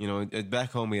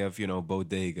 back home we have,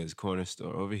 bodegas, corner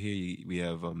store. Over here we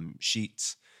have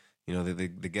Sheetz,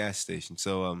 the gas station.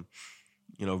 So,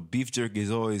 beef jerky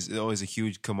is always a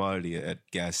huge commodity at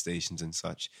gas stations and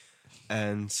such.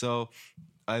 And so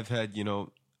I've had,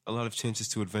 a lot of chances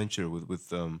to adventure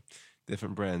with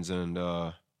different brands. And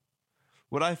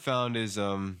what I found is,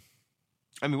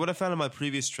 what I found in my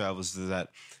previous travels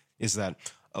is that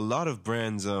a lot of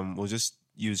brands will just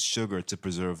use sugar to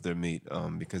preserve their meat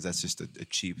because that's just a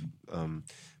cheap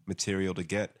material to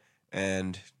get.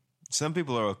 And some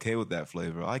people are okay with that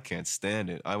flavor. I can't stand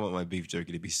it. I want my beef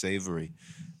jerky to be savory.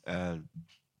 And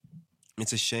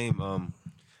it's a shame.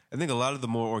 I think a lot of the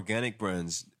more organic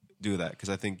brands do that because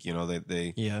I think,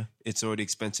 it's already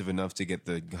expensive enough to get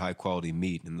the high quality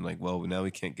meat. And they're like, well, now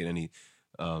we can't get any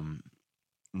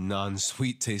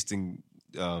non-sweet tasting,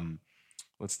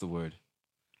 what's the word?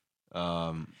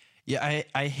 I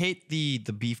hate the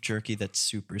beef jerky that's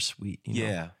super sweet.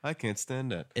 Yeah, I can't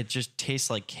stand that. It just tastes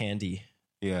like candy.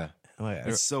 Yeah,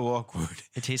 it's so awkward.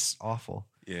 It tastes awful.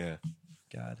 Yeah,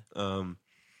 God.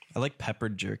 I like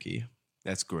peppered jerky.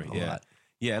 That's great. A lot.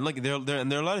 Yeah, and like there are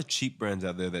a lot of cheap brands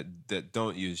out there that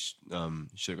don't use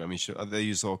sugar. I mean, they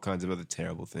use all kinds of other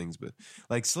terrible things, but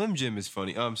like Slim Jim is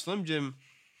funny. Slim Jim,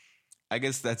 I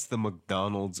guess that's the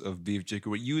McDonald's of beef jerky,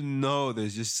 where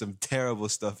there's just some terrible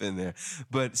stuff in there,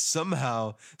 but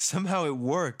somehow it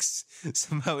works.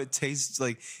 Somehow it tastes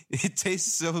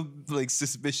so like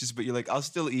suspicious, but you're like, I'll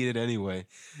still eat it anyway.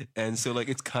 And so like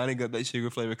it's kind of got that sugar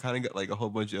flavor, kind of got like a whole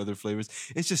bunch of other flavors.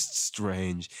 It's just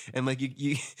strange, and like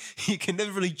you can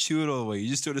never really chew it all the way. You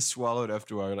just sort of swallow it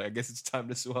after a while. Like I guess it's time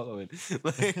to swallow it.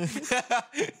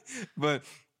 But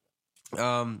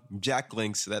Jack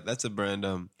Link's that's a brand.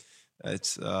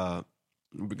 It's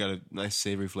we got a nice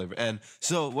savory flavor. And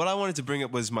so what I wanted to bring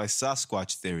up was my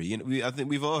Sasquatch theory. I think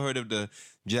we've all heard of the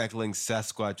Jack Link's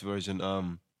Sasquatch version.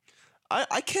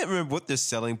 I can't remember what their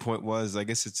selling point was. I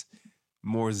guess it's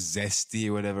more zesty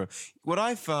or whatever. What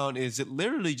I found is it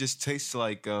literally just tastes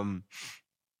like the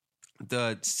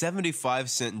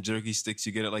 75-cent jerky sticks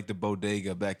you get at like the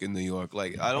bodega back in New York.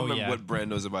 Like I don't remember what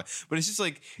brand those are by, but it's just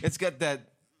like it's got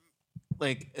that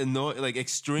like like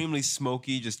extremely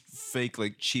smoky, just fake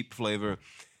like cheap flavor.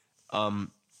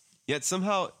 Yet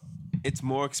somehow it's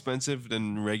more expensive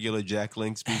than regular Jack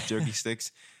Link's beef jerky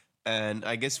sticks. And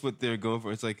I guess what they're going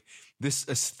for is like this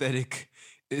aesthetic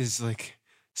is like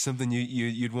something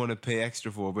you'd want to pay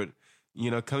extra for. But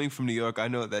coming from New York, I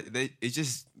know that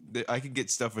I could get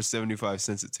stuff for 75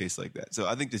 cents that tastes like that. So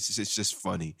I think it's just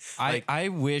funny. I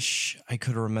wish I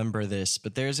could remember this,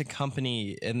 but there's a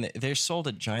company and they're sold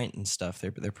at Giant and stuff.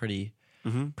 They're pretty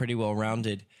well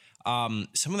rounded. Some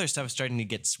of their stuff is starting to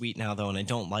get sweet now, though, and I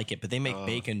don't like it. But they make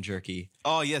bacon jerky.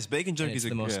 Oh yes, bacon jerky is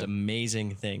the most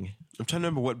amazing thing. I'm trying to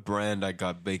remember what brand I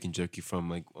got bacon jerky from.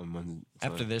 Like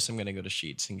after this, I'm gonna go to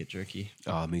Sheetz and get jerky.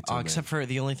 Oh, me too. Except for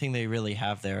the only thing they really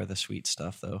have there are the sweet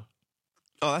stuff, though.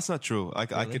 Oh, that's not true. I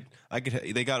could.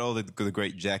 They got all the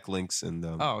great Jack Links and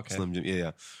okay. Slim Jim.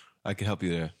 Yeah. I could help you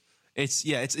there. It's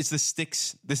the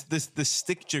sticks. The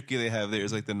stick jerky they have there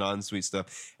is like the non-sweet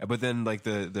stuff. But then like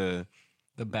the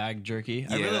bag jerky.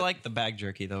 I really like the bag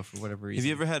jerky though for whatever reason. Have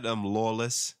you ever had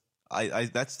Lawless?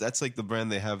 That's like the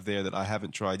brand they have there that I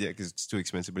haven't tried yet because it's too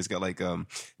expensive. But it's got like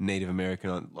Native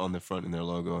American on the front in their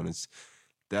logo, and it's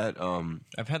that.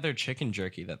 I've had their chicken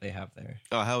jerky that they have there.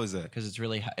 Oh, how is that? Because it's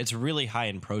really high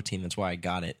in protein. That's why I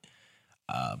got it.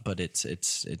 But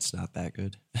it's not that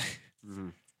good,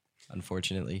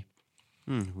 unfortunately.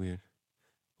 Weird.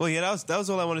 Well, yeah, that was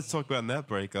all I wanted to talk about in that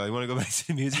break. You want to go back to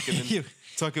the music and then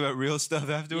talk about real stuff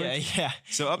afterwards? Yeah.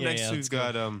 So up next we've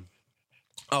got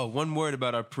one word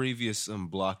about our previous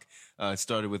block. It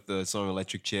started with the song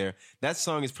 "Electric Chair." That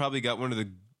song has probably got one of the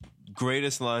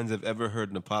greatest lines I've ever heard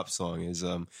in a pop song. Is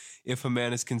if a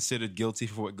man is considered guilty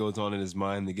for what goes on in his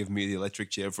mind, they give me the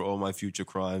electric chair for all my future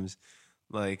crimes.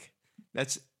 Like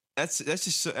that's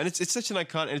just so, and it's such an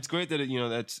icon, and it's great that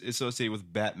that's associated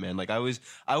with Batman. Like I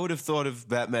would have thought of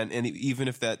Batman, and even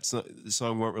if that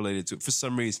song weren't related to it for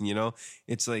some reason,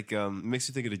 it's like makes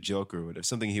me think of the Joker or whatever,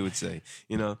 something he would say,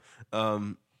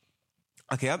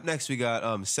 Okay, up next we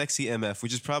got "Sexy MF,"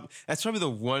 which is probably the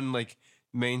one like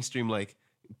mainstream like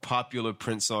popular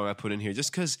Prince song I put in here,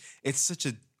 just because it's such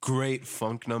a great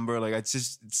funk number. Like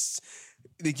it's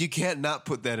you can't not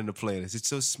put that in a playlist. It's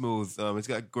so smooth. It's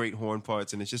got great horn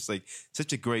parts, and it's just like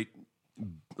such a great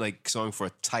like song for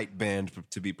a tight band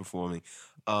to be performing.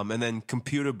 And then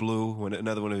 "Computer Blue,"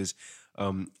 another one of his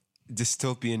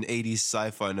dystopian 80s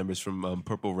sci-fi numbers from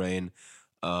Purple Rain.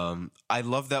 I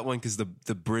love that one because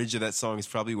the bridge of that song is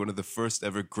probably one of the first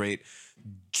ever great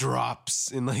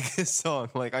drops in like a song.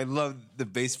 Like I love the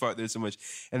bass part there so much.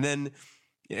 And then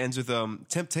it ends with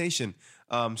 "Temptation."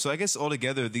 So I guess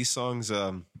altogether these songs,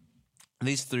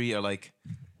 these three are like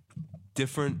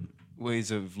different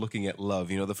ways of looking at love.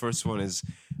 The first one is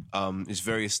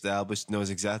very established, knows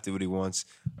exactly what he wants.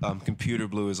 "Computer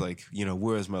Blue" is like,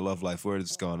 where is my love life? Where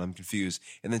is it gone? I'm confused.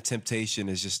 And then "Temptation"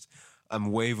 is just,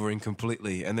 I'm wavering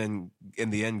completely. And then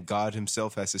in the end, God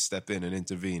himself has to step in and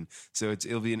intervene. So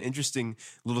it'll be an interesting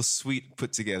little suite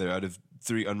put together out of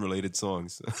three unrelated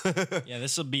songs. Yeah,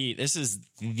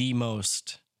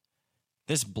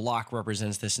 this block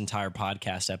represents this entire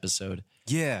podcast episode.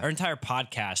 Yeah. Our entire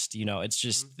podcast, it's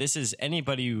just, this is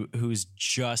anybody who's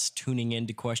just tuning in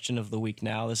to Question of the Week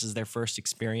now. This is their first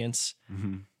experience.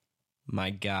 Mm-hmm. My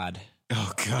God.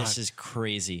 Oh, God. This is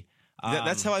crazy.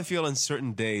 That's how I feel on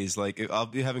certain days. Like I'll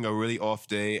be having a really off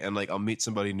day and like I'll meet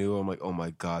somebody new. I'm like, oh my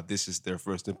God, this is their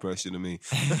first impression of me.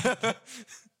 All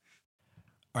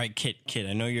right, Kitt,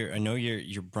 I know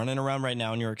you're running around right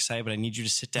now and you're excited, but I need you to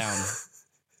sit down.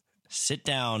 Sit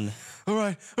down. All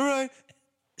right.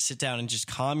 Sit down and just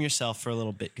calm yourself for a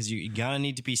little bit because you're gonna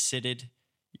need to be seated.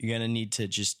 You're gonna need to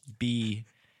just be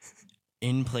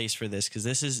in place for this because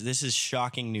this is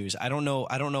shocking news. I don't know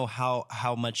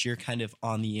how much you're kind of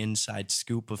on the inside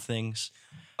scoop of things.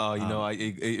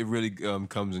 It really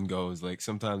comes and goes. Like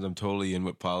sometimes I'm totally in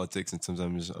with politics, and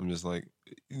sometimes I'm just like,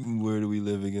 where do we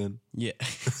live again? Yeah,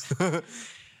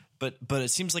 but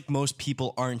it seems like most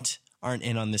people aren't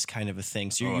in on this kind of a thing.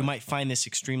 So you might find this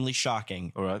extremely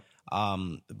shocking. All right.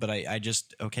 But I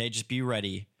just be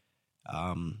ready.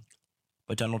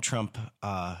 But Donald Trump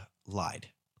lied.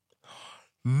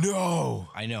 No,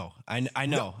 I know.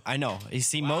 You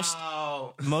see, most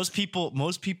people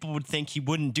would think he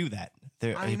wouldn't do that.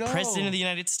 I know. President of the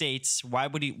United States. Why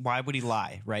would he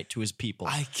lie, right, to his people?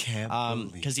 I can't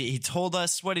believe because he told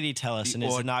us. What did he tell us in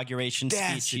his inauguration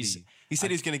speech? He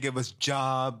said he's going to give us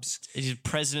jobs. He's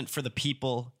president for the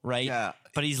people, right? Yeah.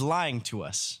 But he's lying to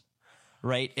us,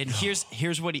 right? And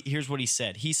here's what he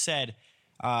said. He said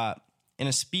in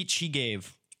a speech he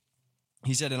gave,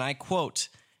 he said, and I quote,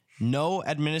 "No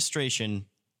administration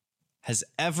has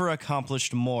ever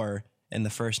accomplished more in the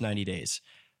first 90 days,"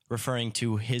 referring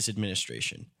to his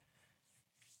administration.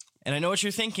 And I know what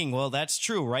you're thinking. Well, that's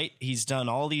true, right? He's done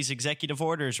all these executive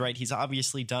orders, right? He's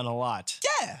obviously done a lot.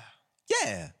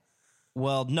 Yeah.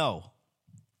 Well, no.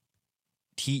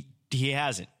 He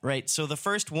hasn't, right? So the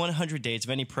first 100 days of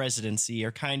any presidency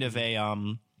are kind of a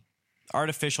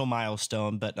artificial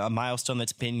milestone, but a milestone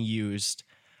that's been used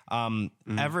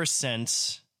ever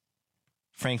since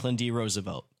Franklin D.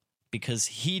 Roosevelt, because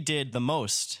he did the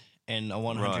most in a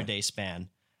 100-day span.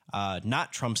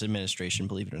 Not Trump's administration,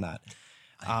 believe it or not.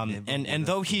 And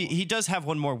though he does have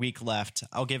one more week left,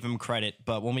 I'll give him credit.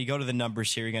 But when we go to the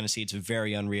numbers here, you're going to see it's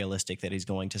very unrealistic that he's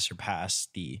going to surpass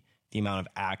the amount of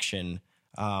action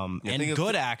and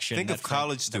good action. Think of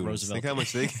college students. Think how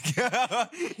much they.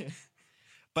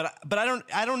 But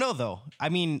I don't know though. I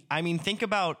mean, think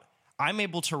about, I'm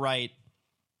able to write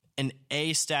an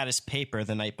A status paper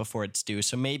the night before it's due.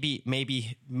 So maybe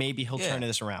he'll turn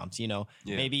this around, you know.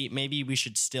 Yeah. Maybe we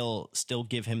should still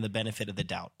give him the benefit of the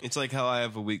doubt. It's like how I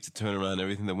have a week to turn around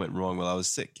everything that went wrong while I was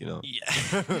sick, you know.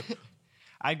 Yeah.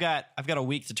 I've got a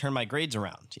week to turn my grades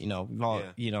around, you know.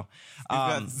 You know. You've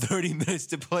got 30 minutes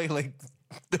to play like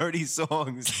 30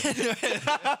 songs.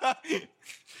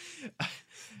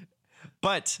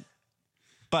 But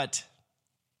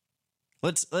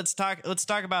let's talk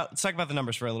about the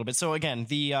numbers for a little bit. So again,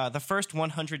 the first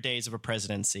 100 days of a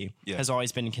presidency has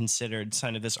always been considered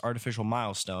kind of this artificial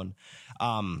milestone.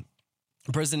 The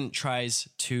president tries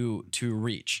to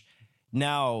reach.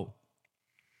 Now,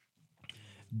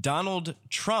 Donald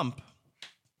Trump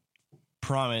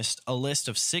promised a list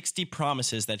of 60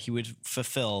 promises that he would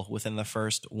fulfill within the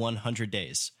first 100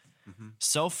 days. Mm-hmm.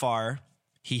 So far,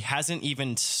 he hasn't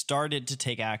even started to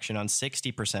take action on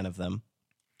 60% of them.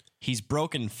 He's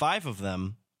broken 5 of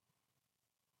and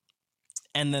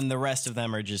then the rest of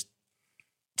them are just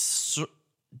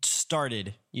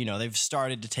started. You know, they've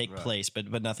started to take place,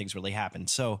 but nothing's really happened.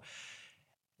 So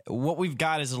what we've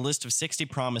got is a list of 60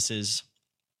 promises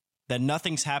that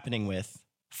nothing's happening with.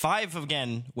 5,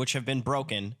 again, which have been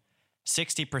broken.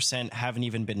 60% haven't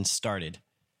even been started.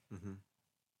 Mm-hmm.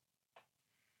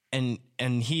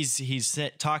 And he's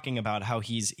talking about how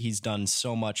he's done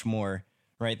so much more,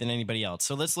 right, than anybody else.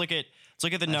 So let's look at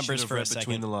the numbers for a second.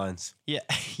 Between the lines. Yeah,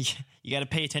 you got to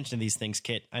pay attention to these things,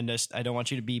 Kitt. I don't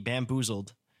want you to be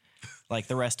bamboozled like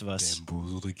the rest of us.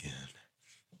 Bamboozled again.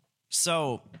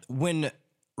 So when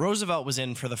Roosevelt was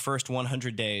in for the first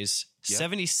 100 days,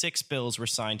 76 bills were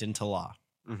signed into law.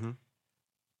 Mm-hmm.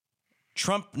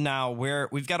 Trump now,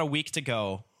 we've got a week to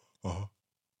go. Uh-huh.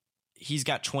 He's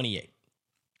got 28.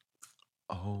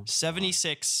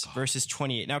 76 versus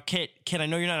 28. Now, Kitt, I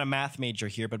know you're not a math major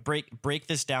here, but break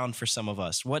this down for some of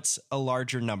us. What's a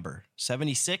larger number,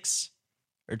 76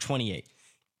 or 28?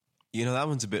 You know, that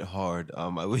one's a bit hard.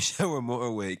 I wish I were more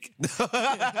awake.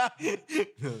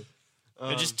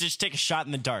 Just take a shot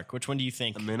in the dark. Which one do you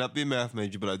think? I may not be a math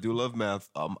major, but I do love math.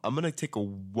 I'm going to take a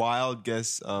wild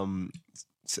guess.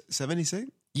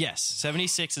 76? Yes,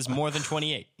 76 is more than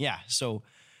 28. Yeah, so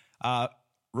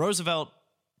Roosevelt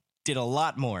did a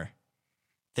lot more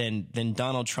than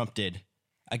Donald Trump did.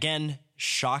 Again,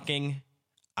 shocking.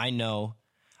 I know.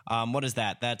 What is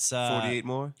that? That's 48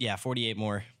 more? Yeah, 48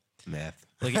 more. Math.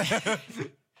 Look,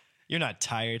 you're not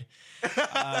tired.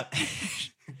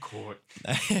 Court.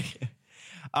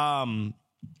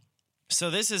 So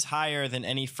this is higher than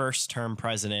any first-term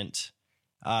president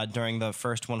during the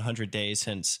first 100 days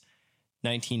since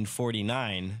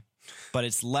 1949, but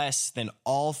it's less than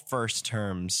all first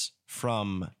terms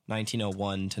from 1901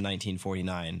 to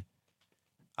 1949,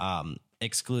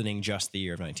 excluding just the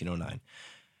year of 1909.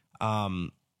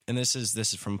 And this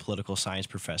is from a political science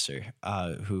professor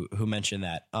who mentioned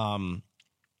that.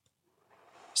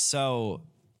 So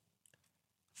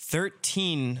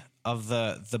 13 of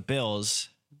the bills,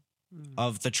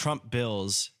 of the Trump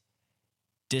bills,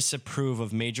 disapprove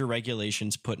of major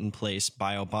regulations put in place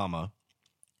by Obama,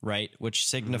 right? Which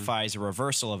signifies a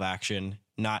reversal of action,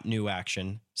 not new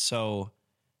action. So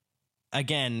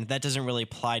again, that doesn't really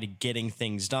apply to getting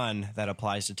things done. That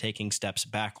applies to taking steps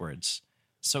backwards.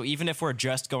 So even if we're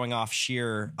just going off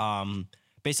sheer,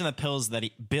 based on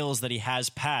the bills that he has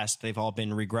passed, they've all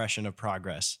been regression of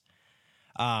progress.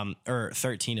 Or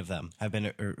 13 of them have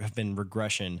been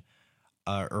regression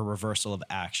or reversal of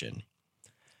action.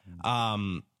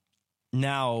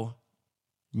 Now,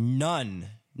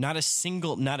 not a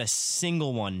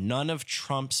single one, none of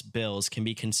Trump's bills can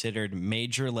be considered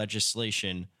major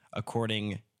legislation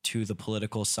according to the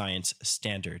political science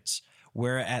standards,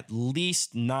 where at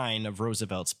least 9 of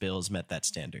Roosevelt's bills met that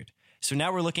standard. So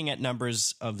now we're looking at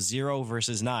numbers of 0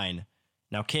 versus 9.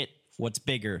 Now, Kitt, what's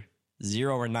bigger,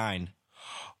 0 or 9?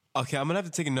 Okay, I'm gonna have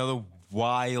to take another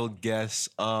wild guess.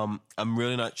 I'm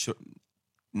really not sure.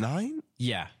 9?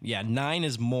 Yeah, 9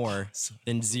 is more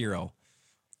than 0.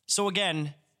 So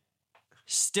again,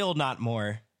 still not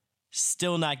more,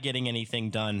 still not getting anything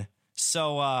done.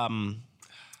 So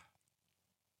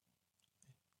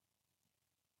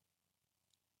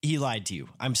he lied to you.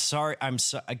 I'm sorry.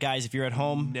 Guys, if you're at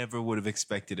home, Never would have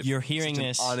expected it. You're hearing Such an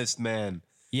this. honest man.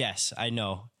 yes, I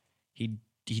know. He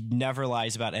never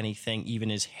lies about anything, even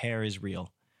his hair is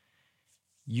real.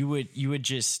 You would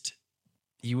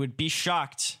be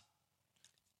shocked.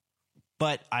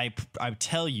 But I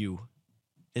tell you,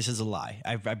 this is a lie.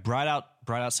 I brought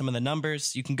out some of the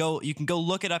numbers. You can go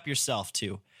look it up yourself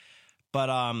too. But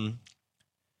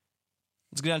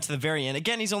let's go down to the very end.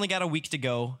 Again, he's only got a week to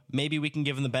go. Maybe we can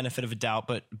give him the benefit of a doubt,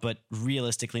 but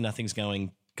realistically, nothing's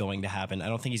going to happen. I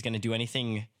don't think he's going to do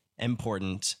anything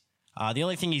important. The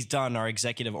only thing he's done are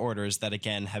executive orders that,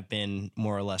 again, have been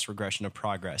more or less regression of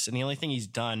progress. And the only thing he's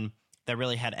done that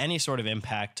really had any sort of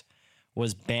impact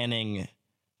was banning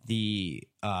the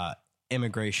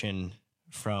immigration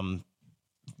from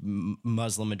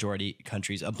Muslim majority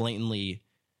countries, a blatantly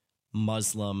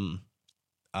Muslim,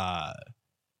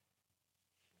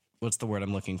 what's the word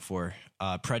I'm looking for?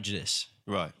 Prejudice,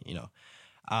 Right. you know.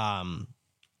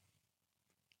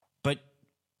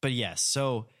 But yes,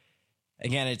 so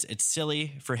again, it's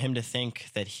silly for him to think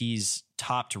that he's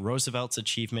topped Roosevelt's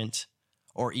achievement,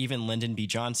 or even Lyndon B.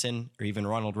 Johnson, or even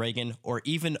Ronald Reagan, or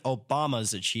even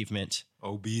Obama's achievement,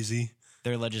 OBZ.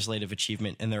 their legislative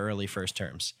achievement in their early first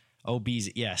terms.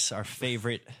 OBZ, yes, our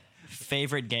favorite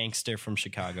gangster from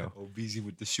Chicago. OBZ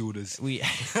with the shooters.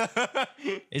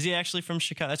 Is he actually from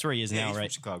Chicago? That's where he is now, he's from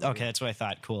right? Chicago, Okay, yeah. that's what I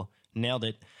thought. Cool. Nailed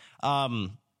it.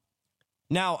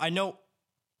 Now, I know,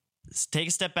 take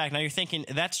a step back. Now you're thinking,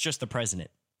 that's just the president.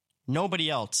 Nobody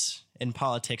else in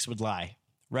politics would lie,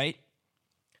 right?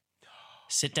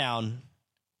 Sit down.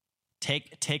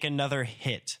 Take another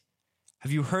hit.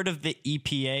 Have you heard of the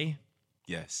EPA?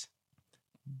 Yes.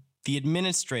 The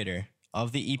administrator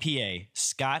of the EPA,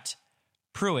 Scott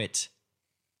Pruitt,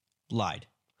 lied.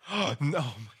 No, my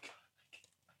God.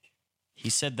 He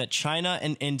said that China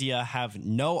and India have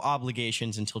no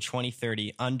obligations until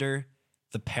 2030 under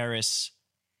the Paris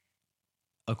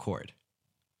Accord.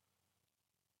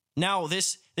 Now,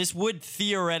 this would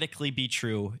theoretically be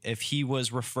true if he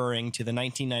was referring to the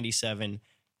 1997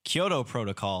 Kyoto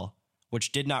Protocol,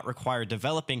 which did not require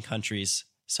developing countries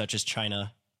such as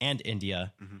China and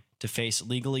India to face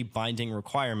legally binding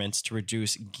requirements to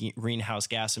reduce greenhouse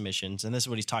gas emissions. And this is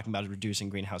what he's talking about, is reducing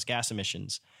greenhouse gas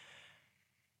emissions.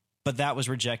 But that was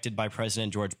rejected by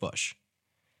President George Bush.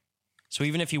 So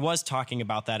even if he was talking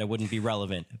about that, it wouldn't be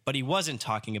relevant. But he wasn't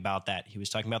talking about that. He was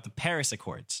talking about the Paris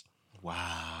Accords.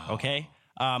 Wow. Okay?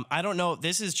 I don't know.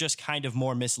 This is just kind of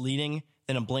more misleading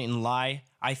than a blatant lie.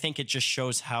 I think it just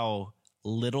shows how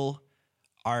little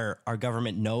our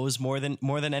government knows more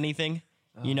than anything.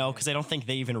 You know, because I don't think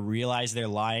they even realize they're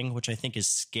lying, which I think is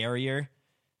scarier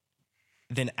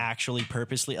than actually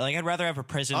purposely. Like, I'd rather have a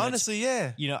president. Honestly,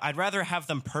 yeah. You know, I'd rather have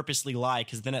them purposely lie,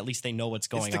 because then at least they know what's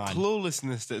going It's the on.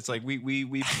 cluelessness that's like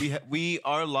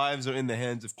our lives are in the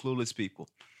hands of clueless people.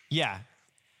 Yeah.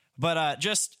 But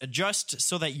just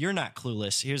so that you're not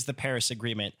clueless, here's the Paris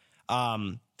Agreement.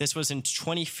 This was in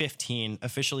 2015,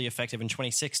 officially effective in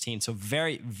 2016, so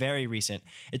very, very recent.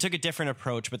 It took a different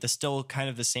approach, but it's still kind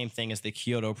of the same thing as the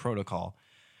Kyoto Protocol.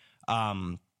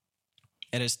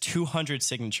 It has 200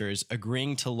 signatures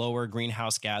agreeing to lower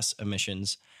greenhouse gas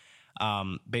emissions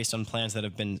based on plans that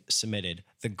have been submitted.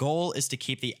 The goal is to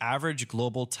keep the average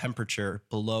global temperature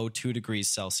below 2 degrees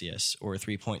Celsius, or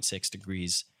 3.6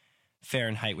 degrees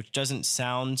Fahrenheit, which doesn't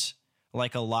sound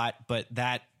like a lot, but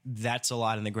that's a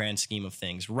lot in the grand scheme of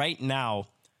things. Right now,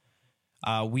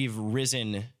 we've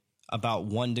risen about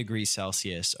 1 degree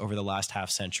Celsius over the last half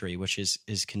century, which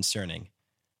is concerning,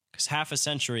 because half a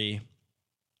century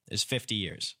is 50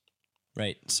 years,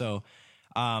 right? So,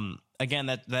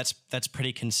 again, that's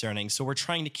pretty concerning. So we're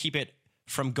trying to keep it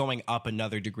from going up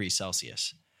another degree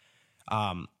Celsius,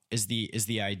 is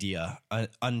the idea,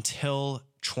 until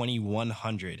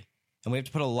 2100. And we have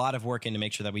to put a lot of work in to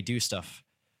make sure that we do stuff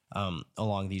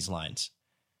along these lines.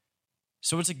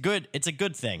 So it's a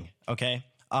good thing, okay?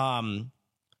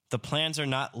 The plans are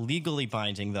not legally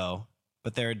binding, though,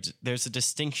 but there's a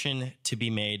distinction to be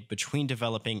made between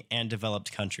developing and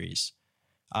developed countries.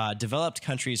 Developed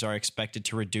countries are expected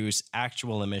to reduce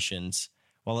actual emissions,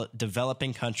 while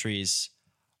developing countries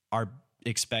are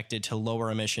expected to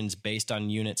lower emissions based on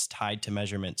units tied to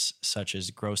measurements such as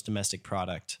gross domestic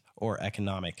product or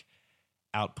economic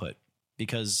output.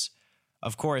 Because,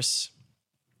 of course,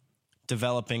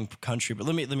 developing country, but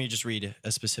let me just read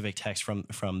a specific text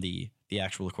from the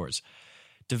actual accords.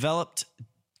 Developed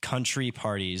country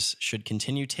parties should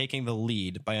continue taking the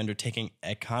lead by undertaking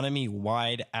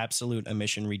economy-wide absolute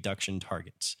emission reduction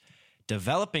targets.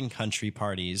 Developing country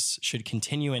parties should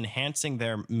continue enhancing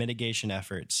their mitigation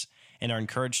efforts and are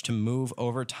encouraged to move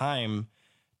over time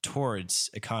towards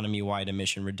economy-wide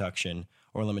emission reduction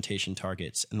or limitation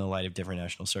targets in the light of different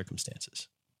national circumstances.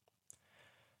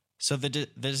 So the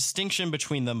distinction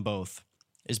between them both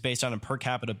is based on a per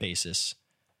capita basis.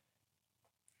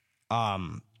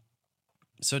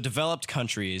 So developed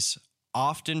countries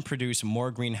often produce more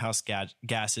greenhouse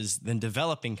gases than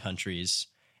developing countries,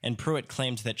 and Pruitt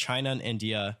claimed that China and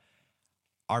India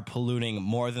are polluting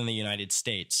more than the United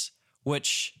States,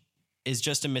 which is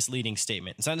just a misleading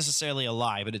statement. It's not necessarily a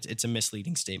lie, but it's a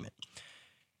misleading statement.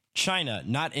 China,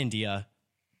 not India,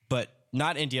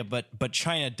 but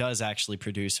China does actually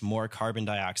produce more carbon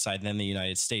dioxide than the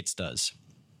United States does.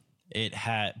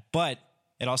 But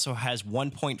it also has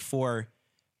 1.4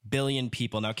 billion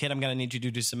people. Now, Kitt, I'm going to need you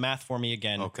to do some math for me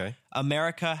again. Okay.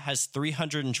 America has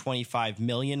 325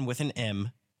 million with an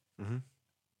M,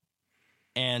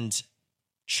 and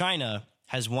China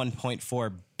has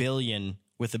 1.4 billion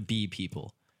with a B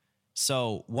people.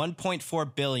 So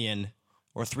 1.4 billion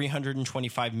or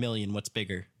 325 million, what's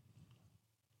bigger?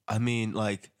 I mean,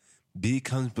 like, B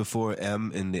comes before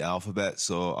M in the alphabet,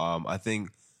 so I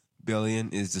think billion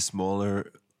is the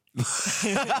smaller.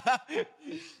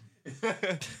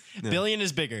 Billion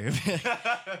is bigger.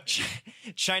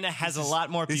 China has a lot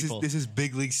more people. This is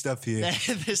big league stuff here.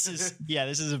 This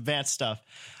is advanced stuff.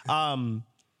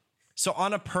 So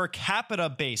on a per capita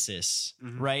basis,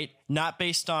 right? Not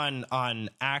based on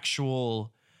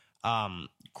actual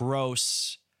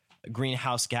gross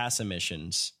greenhouse gas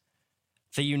emissions.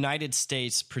 The United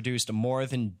States produced more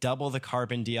than double the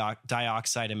carbon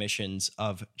dioxide emissions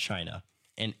of China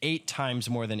and 8 times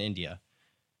more than India.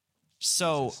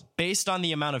 So based on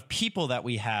the amount of people that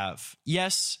we have,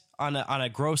 yes, on a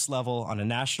gross level, on a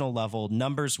national level,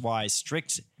 numbers-wise,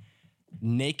 strict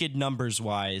naked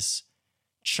numbers-wise,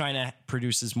 China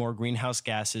produces more greenhouse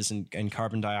gases and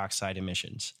carbon dioxide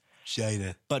emissions.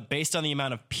 China. But based on the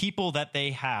amount of people that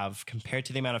they have compared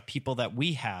to the amount of people that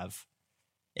we have,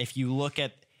 if you look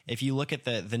at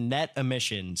the net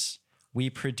emissions, we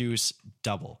produce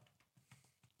double.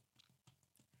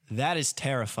 That is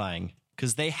terrifying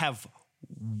because they have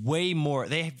way more.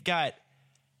 They've got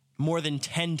more than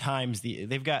 10 times I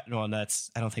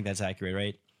don't think that's accurate,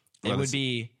 right?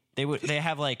 They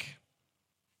have like,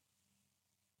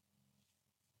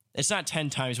 it's not 10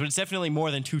 times, but it's definitely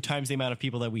more than 2 times the amount of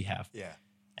people that we have. Yeah.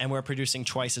 And we're producing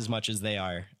twice as much as they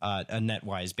are,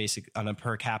 net-wise, on a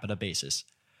per capita basis.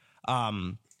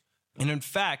 And in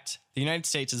fact, the United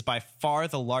States is by far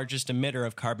the largest emitter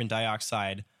of carbon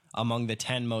dioxide among the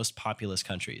 10 most populous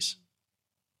countries.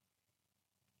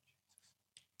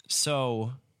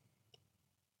 So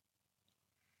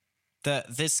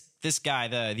this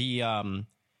guy,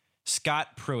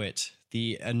 Scott Pruitt,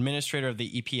 the administrator of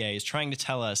the EPA, is trying to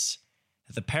tell us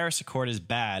that the Paris Accord is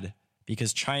bad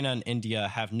because China and India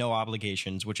have no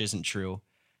obligations, which isn't true.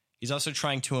 He's also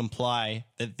trying to imply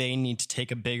that they need to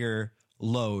take a bigger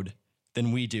load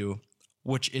than we do,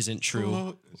 which isn't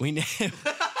true. I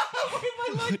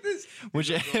like this.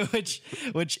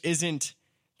 Which isn't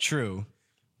true,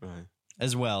 Right.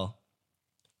 as well.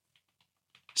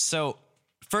 So,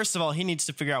 first of all, he needs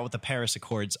to figure out what the Paris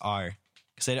Accords are,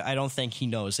 because I don't think he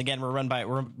knows. Again, we're run by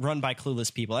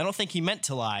clueless people. I don't think he meant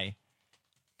to lie.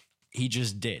 He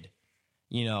just did,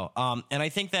 And I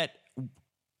think that,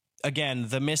 again,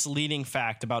 the misleading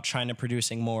fact about China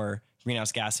producing more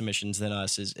greenhouse gas emissions than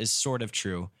us is sort of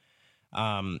true,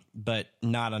 but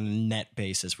not on a net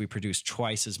basis. We produce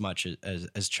twice as much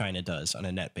as China does on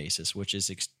a net basis, which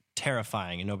is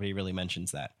terrifying, and nobody really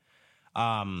mentions that.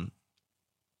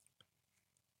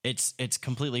 It's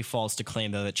completely false to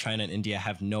claim, though, that China and India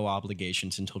have no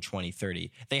obligations until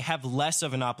 2030. They have less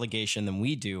of an obligation than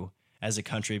we do as a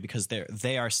country because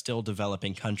they are still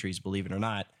developing countries, believe it or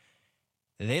not.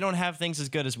 They don't have things as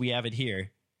good as we have it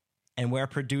here, and we're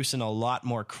producing a lot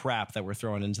more crap that we're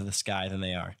throwing into the sky than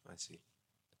they are. I see.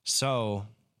 So,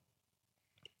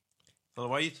 Well,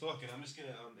 while you're talking, I'm just going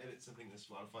to edit something in the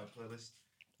Spotify playlist.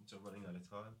 Since I'm running out of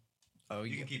time. Oh,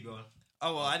 You can keep going.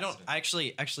 Oh well, I don't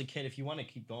actually, Kid. If you want to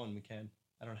keep going, we can.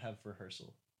 I don't have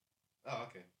rehearsal. Oh,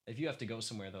 okay. If you have to go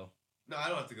somewhere though. No, I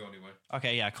don't have to go anywhere.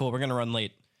 Okay, yeah, cool. We're gonna run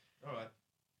late. All right.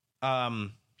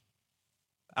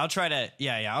 I'll try to.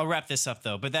 Yeah. I'll wrap this up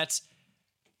though. But that's.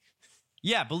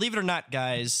 Yeah, believe it or not,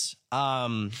 guys.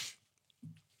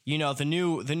 You know, the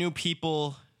new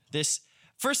people. This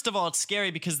first of all, it's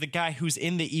scary because the guy who's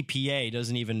in the EPA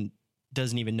doesn't even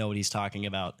know what he's talking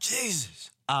about. Jesus.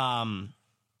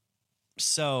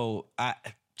 So I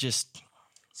just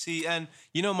see, and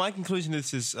you know, my conclusion to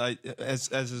this is, as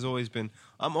has always been,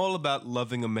 I'm all about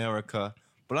loving America,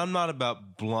 but I'm not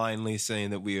about blindly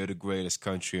saying that we are the greatest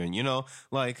country. And you know,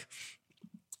 like,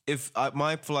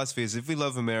 my philosophy is, if we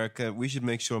love America, we should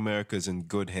make sure America is in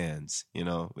good hands. You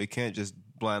know, we can't just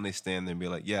blindly stand there and be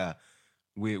like, yeah,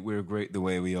 we're great the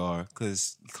way we are,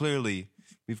 because clearly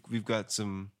we've got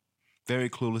some very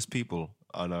clueless people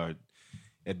on our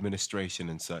administration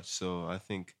and such. So I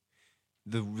think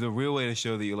the real way to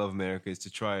show that you love America is to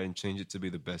try and change it to be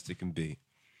the best it can be.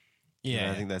 yeah.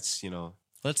 And I think that's, you know.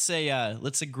 Let's say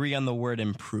let's agree on the word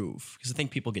improve, because I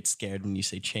think people get scared when you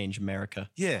say change America.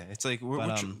 Yeah, it's like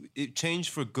change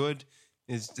for good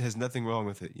has nothing wrong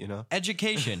with it, you know.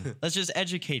 Education. Let's just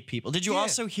educate people. Did you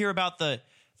also hear about the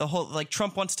whole, like,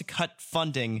 Trump wants to cut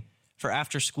funding for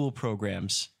after school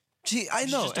programs? Gee, I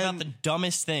know. It's just about the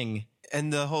dumbest thing.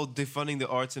 And the whole defunding the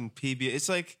arts and PBS. It's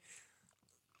like,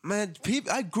 man,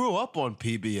 I grew up on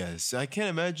PBS. I can't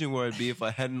imagine where I'd be if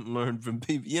I hadn't learned from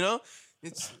PBS. You know,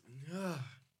 it's.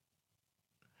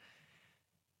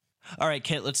 All right,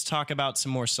 Kitt, let's talk about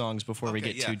some more songs before we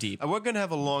get too deep. We're gonna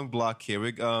have a long block here.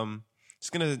 We're gonna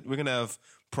have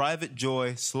Private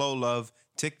Joy, Slow Love,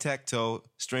 Tic Tac Toe,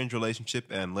 Strange Relationship,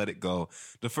 and Let It Go.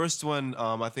 The first one,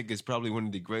 I think, is probably one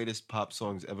of the greatest pop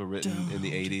songs ever written in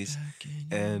the 80s.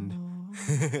 And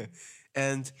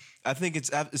and I think it's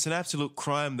an absolute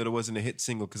crime that it wasn't a hit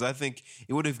single, because I think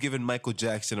it would have given Michael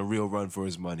Jackson a real run for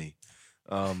his money.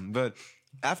 But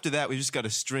after that, we just got a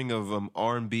string of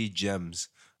R&B gems.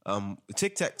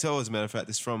 Tic Tac Toe, as a matter of fact,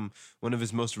 is from one of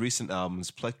his most recent albums,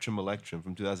 Plectrum Electrum,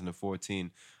 from 2014.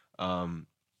 And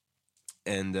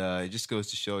it just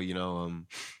goes to show, you know,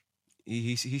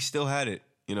 he still had it,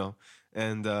 you know.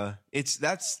 And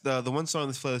that's the one song on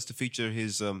this playlist to feature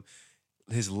his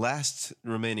last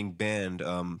remaining band,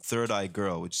 Third Eye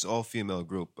Girl, which is all female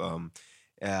group.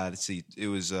 Let's see, it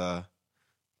was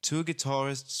two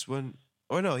guitarists, one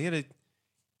guitarist,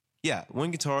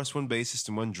 one bassist,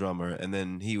 and one drummer, and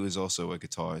then he was also a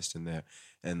guitarist in there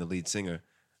and the lead singer.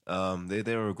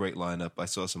 They were a great lineup. I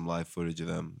saw some live footage of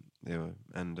them.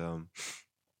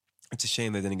 It's a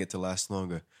shame they didn't get to last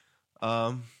longer.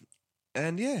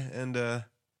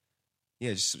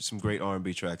 Just some great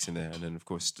R&B tracks in there, and then of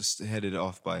course just headed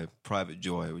off by Private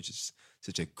Joy, which is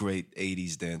such a great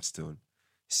 80s dance tune,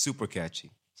 super catchy.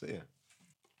 So yeah.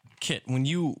 Kitt, when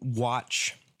you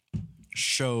watch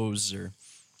shows or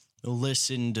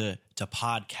listen to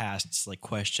podcasts like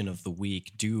Question of the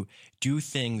Week, do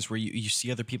things where you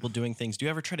see other people doing things, do you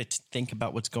ever try to think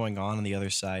about what's going on the other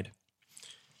side?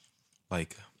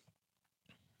 Like,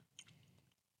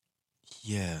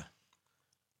 yeah.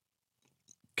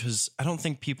 Because I don't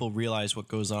think people realize what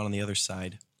goes on the other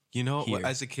side. You know,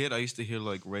 as a kid, I used to hear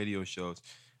like radio shows,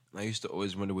 and I used to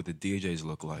always wonder what the DJs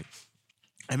look like.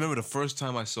 I remember the first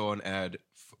time I saw an ad,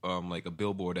 like a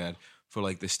billboard ad for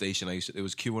like the station. It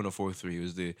was Q1043. It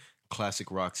was the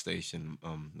classic rock station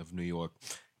of New York,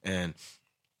 and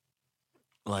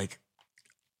like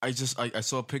I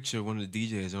saw a picture of one of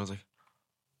the DJs, and I was like,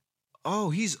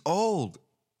 oh, he's old.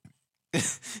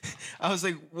 I was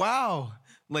like, wow.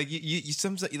 Like you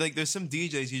sometimes, like, there's some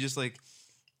DJs you just like,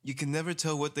 you can never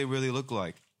tell what they really look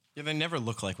like. Yeah, they never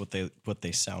look like what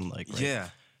they sound like. Right? Yeah.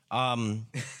 I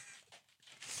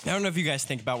don't know if you guys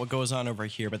think about what goes on over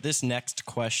here, but this next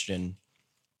question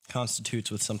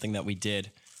constitutes with something that we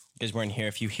did. You guys weren't here.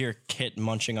 If you hear Kitt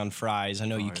munching on fries, I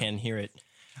know you can hear it.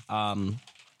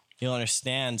 You'll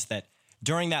understand that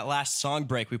during that last song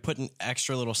break, we put an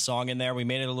extra little song in there. We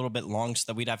made it a little bit long so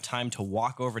that we'd have time to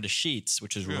walk over to Sheets,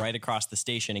 which is right across the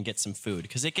station, and get some food.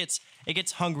 Because it gets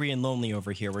hungry and lonely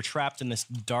over here. We're trapped in this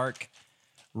dark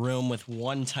room with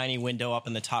one tiny window up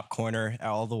in the top corner.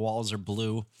 All the walls are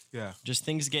blue. Yeah. Just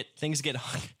things get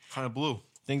kind of blue.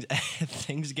 Things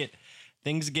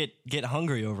get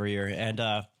hungry over here,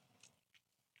 and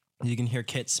you can hear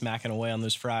Kitt smacking away on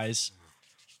those fries.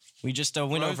 We just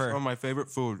went over. Fries are my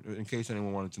favorite food, in case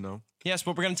anyone wanted to know. Yes,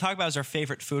 what we're going to talk about is our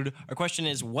favorite food. Our question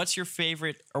is, what's your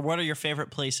favorite, or what are your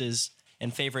favorite places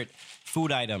and favorite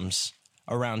food items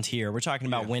around here? We're talking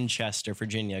about Winchester,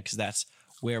 Virginia, because that's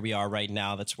where we are right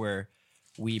now. That's where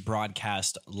we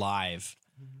broadcast live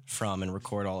from and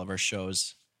record all of our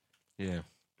shows. Yeah.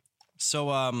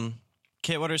 So,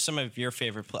 Kitt, what are some of your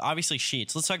favorite? Obviously,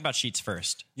 Sheets. Let's talk about Sheets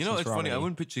first. You know, it's funny. I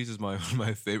wouldn't put Sheets as my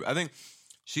favorite. I think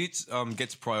Sheets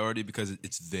gets priority because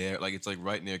it's there. Like, it's like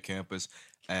right near campus,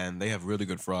 and they have really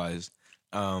good fries.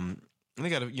 And they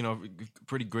got a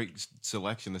pretty great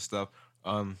selection of stuff.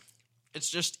 It's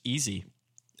just easy,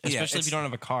 especially if you don't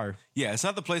have a car. Yeah, it's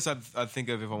not the place I'd think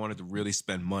of if I wanted to really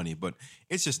spend money, but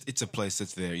it's a place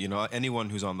that's there. You know, anyone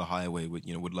who's on the highway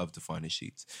would love to find a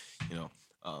Sheets. You know,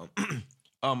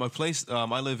 a place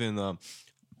I live in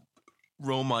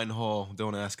Romine Hall.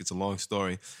 Don't ask; it's a long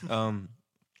story.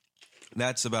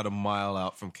 That's about a mile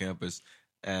out from campus,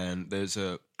 and there's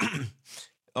a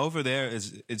over there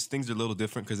it's things are a little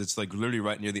different because it's like literally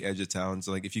right near the edge of town.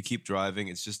 So like if you keep driving,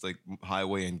 it's just like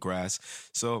highway and grass.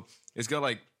 So it's got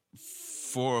like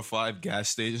 4 or 5 gas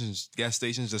stations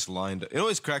just lined up. It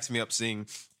always cracks me up seeing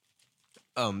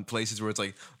places where it's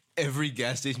like every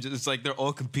gas station, it's like they're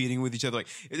all competing with each other, like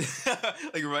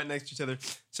like right next to each other.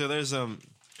 So there's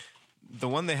the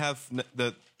one they have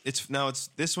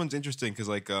this one's interesting because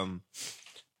like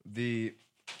the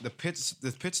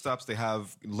pit stops they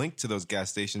have linked to those gas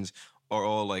stations are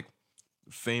all like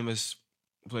famous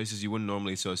places you wouldn't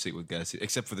normally associate with gas,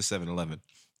 except for the 7-Eleven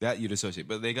that you'd associate.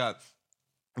 But they got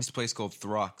this place called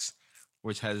Throx,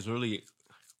 which has really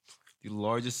the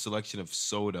largest selection of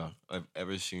soda I've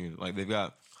ever seen. Like they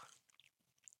got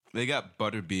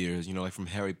butter beers, like from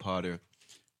Harry Potter.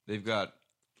 They've got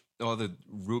all the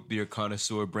root beer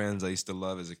connoisseur brands I used to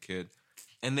love as a kid.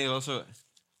 And they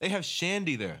have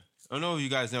Shandy there. I don't know if you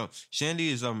guys know.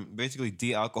 Shandy is basically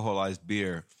de-alcoholized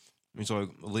beer. So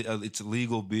it's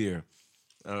legal beer.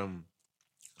 And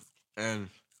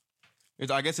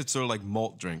I guess it's sort of like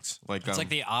malt drinks. It's like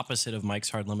the opposite of Mike's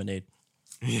Hard Lemonade.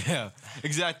 Yeah,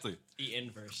 exactly. The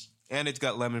inverse. And it's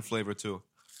got lemon flavor too.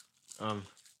 But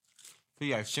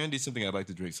yeah, Shandy's something I'd like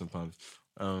to drink sometimes.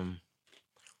 What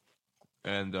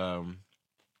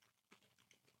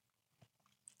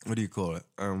do you call it?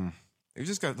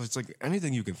 It's like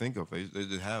anything you can think of.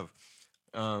 They have.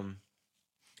 I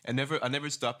never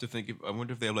stopped to think. I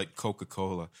wonder if they have like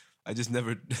Coca-Cola. I just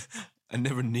never, I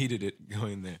never needed it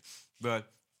going there.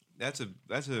 But that's a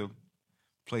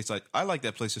place I like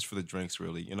that place just for the drinks.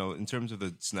 Really, in terms of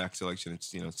the snack selection,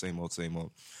 it's same old.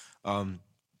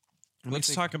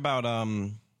 Let's talk about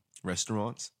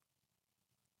restaurants.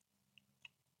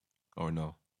 Or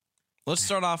no? Let's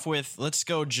start off with let's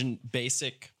go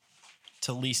basic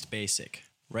to least basic,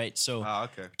 right? So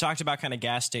okay. We talked about kind of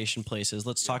gas station places.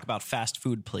 Let's talk about fast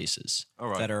food places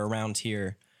that are around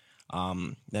here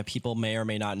that people may or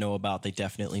may not know about. They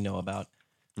definitely know about.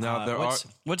 Now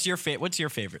what's your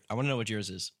favorite? I want to know what yours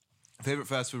is. Favorite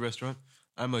fast food restaurant?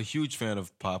 I'm a huge fan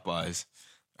of Popeyes.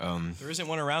 There isn't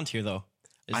one around here though.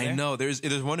 I know there's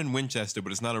one in Winchester,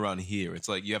 but it's not around here. It's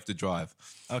like you have to drive.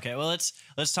 Okay, well let's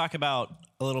talk about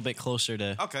a little bit closer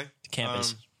to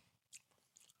campus.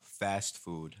 Fast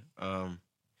food. I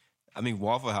mean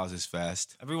Waffle House is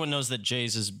fast. Everyone knows that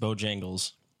Jay's is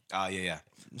Bojangles. Yeah.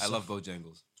 I love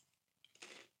Bojangles.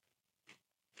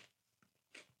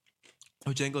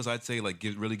 Bojangles, I'd say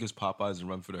really gives Popeyes a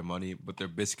run for their money, but their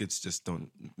biscuits just don't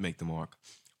make the mark.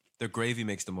 Their gravy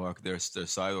makes the mark. Their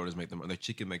side orders make the mark. Their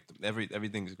chicken make them.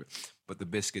 Everything's great. But the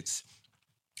biscuits,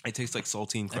 it tastes like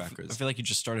saltine crackers. I feel like you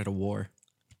just started a war.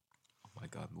 Oh my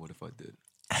God, what if I did?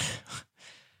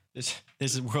 This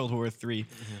is World War III.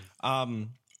 I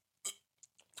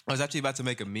was actually about to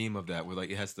make a meme of that where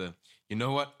it has to, you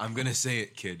know what? I'm gonna say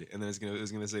it, kid, and then it's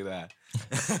gonna say that.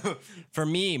 For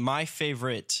me, my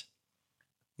favorite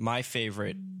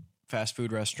fast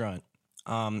food restaurant,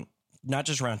 not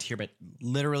just around here, but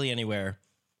literally anywhere,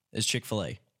 is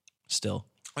Chick-fil-A. Still.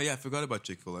 Oh yeah, I forgot about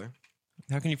Chick-fil-A.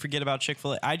 How can you forget about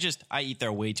Chick-fil-A? I eat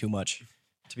there way too much,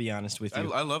 to be honest with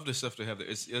you. I love the stuff they have there.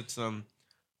 It's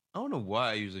I don't know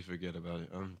why I usually forget about it.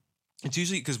 It's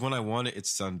usually because when I want it,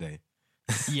 it's Sunday.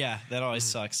 Yeah, that always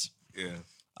sucks. Yeah.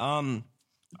 All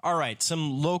right,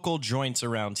 some local joints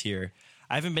around here.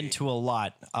 I haven't been to a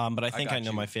lot, but I think I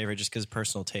know my favorite just because of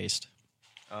personal taste.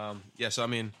 So I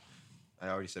mean, I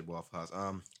already said Waffle House.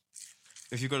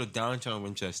 If you go to downtown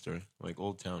Winchester, like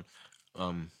Old Town,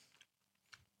 I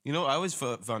always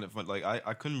found it fun. Like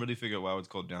I couldn't really figure out why it's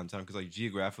called downtown because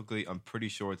geographically, I'm pretty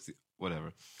sure it's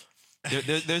whatever.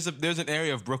 There's an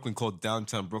area of Brooklyn called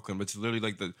downtown Brooklyn, but it's literally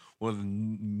like one of the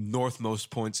northmost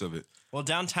points of it. Well,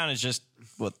 downtown is just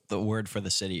the word for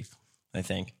the city, I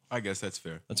think. I guess that's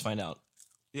fair. Let's find out.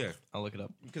 Yeah, I'll look it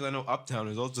up because I know Uptown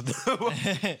is also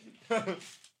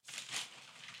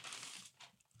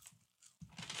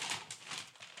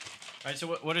right, so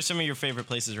what are some of your favorite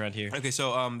places around here? Okay,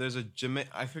 so there's a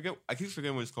I keep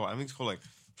forgetting what it's called. I think it's called like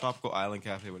Tropical Island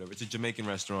Cafe, whatever. It's a Jamaican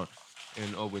restaurant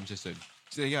in Old Winchester.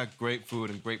 So they got great food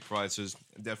and great prices.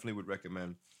 Definitely would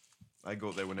recommend. I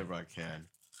go there whenever I can.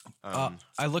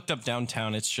 I looked up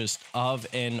downtown. It's just of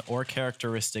an or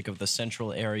characteristic of the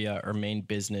central area or main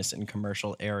business and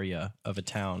commercial area of a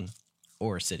town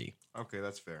or city. Okay,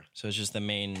 that's fair. So it's just the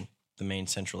main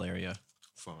central area.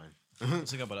 Fine.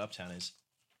 Let's look up what Uptown is.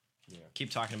 Yeah. Keep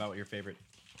talking about what your favorite.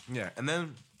 Yeah, and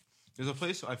then there's a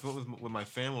place I went with my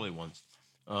family once.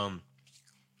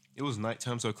 It was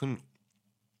nighttime, so I couldn't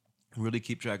really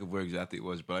keep track of where exactly it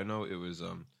was, but I know it was.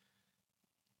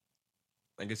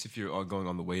 I guess if you're going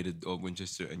on the way to Old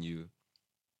Winchester and you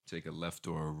take a left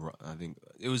or a right, I think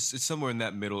it's somewhere in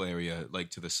that middle area, like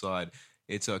to the side.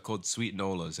 It's called Sweet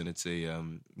Nola's, and it's a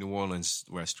New Orleans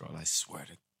restaurant. I swear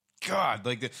to God,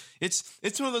 like it's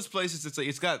one of those places. It's like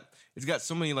it's got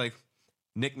so many like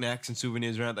knickknacks and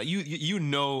souvenirs around that you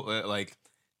know like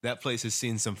that place has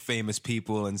seen some famous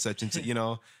people and such, you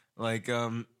know, like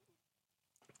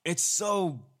it's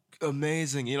so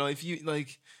amazing. You know, if you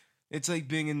like. It's like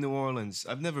being in New Orleans.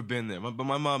 I've never been there, but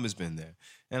my mom has been there,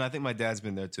 and I think my dad's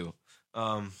been there too.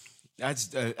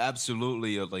 That's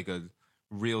absolutely like a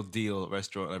real deal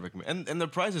restaurant I recommend, and the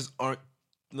prices aren't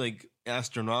like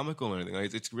astronomical or anything.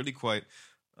 Like, it's really quite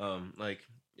like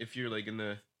if you're like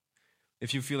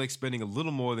if you feel like spending a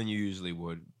little more than you usually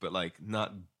would, but like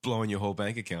not blowing your whole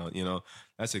bank account, you know,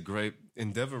 that's a great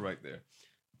endeavor right there.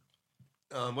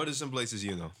 What are some places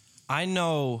you know? I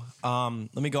know.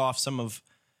 Let me go off some of.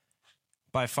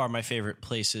 By far my favorite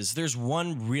places. There's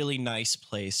one really nice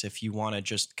place if you want to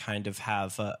just kind of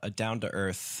have a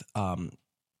down-to-earth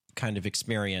kind of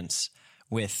experience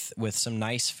with some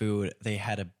nice food. They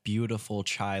had a beautiful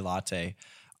chai latte.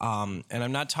 And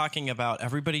I'm not talking about,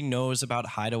 everybody knows about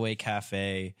Hideaway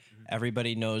Cafe.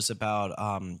 Everybody knows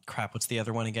about, what's the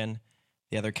other one again?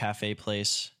 The other cafe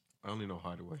place? I only know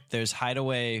Hideaway. There's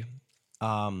Hideaway,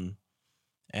 and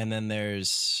then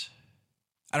there's,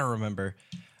 I don't remember.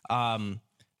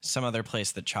 Some other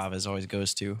place that Chavez always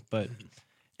goes to, but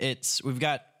we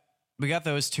got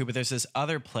those two, but there's this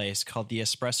other place called the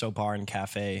Espresso Bar and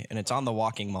Cafe, and it's on the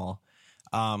Walking Mall.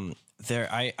 I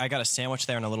got a sandwich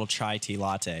there and a little chai tea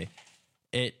latte.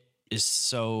 It is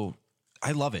so,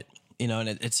 I love it, you know, and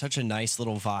it's such a nice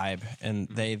little vibe. And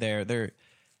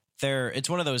it's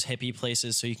one of those hippie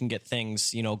places, so you can get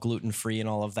things, you know, gluten free and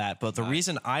all of that. But the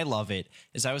reason I love it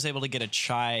is I was able to get a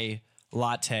chai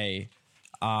latte.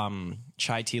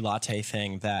 Chai tea latte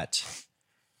thing that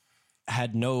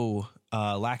had no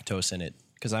lactose in it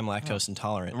because I'm lactose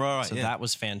intolerant. Right, so yeah. that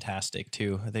was fantastic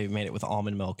too. They made it with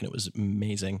almond milk and it was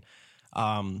amazing.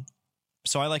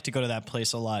 So I like to go to that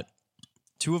place a lot.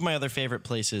 Two of my other favorite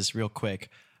places, real quick.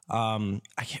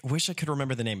 Wish I could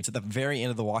remember the name. It's at the very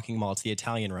end of the Walking Mall. It's the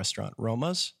Italian restaurant,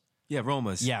 Roma's. Yeah,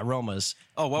 Roma's. Yeah, Roma's.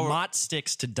 Oh, well, Mott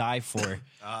sticks to die for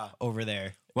over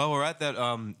there. Well, we're at that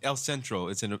El Centro.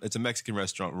 It's a Mexican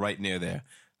restaurant right near there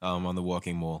on the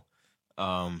Walking Mall.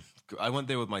 I went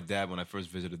there with my dad when I first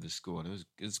visited the school, and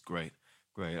it was great.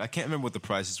 I can't remember what the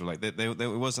prices were like.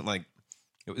 It wasn't like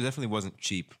it definitely wasn't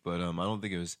cheap, but I don't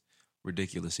think it was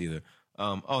ridiculous either.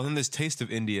 And then there's Taste of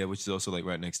India, which is also like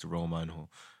right next to Roma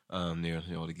and near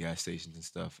all the gas stations and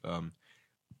stuff.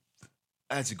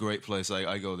 That's a great place.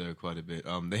 I go there quite a bit.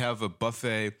 They have a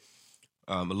buffet,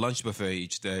 a lunch buffet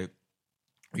each day.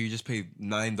 You just pay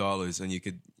 $9 and you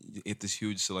could eat this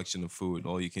huge selection of food,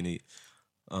 all you can eat.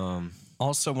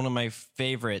 Also, one of my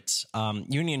favorites,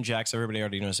 Union Jack's. Everybody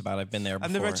already knows about. I've been there before.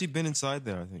 I've never actually been inside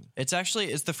there. I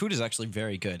think the food is actually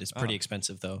very good. It's pretty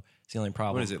expensive though. It's the only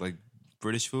problem. What is it, like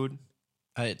British food?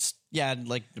 It's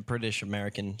like the British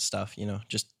American stuff. You know,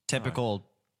 just typical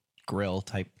grill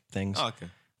type things. Oh, okay.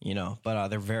 You know, but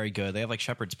they're very good. They have like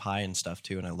shepherd's pie and stuff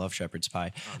too, and I love shepherd's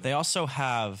pie. They also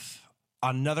have.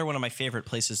 Another one of my favorite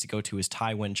places to go to is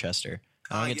Thai Winchester.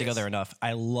 I don't get to go there enough.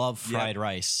 I love fried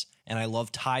rice, and I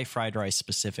love Thai fried rice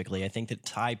specifically. I think that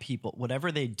Thai people,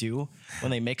 whatever they do when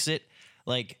they mix it,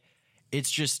 like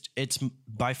it's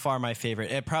by far my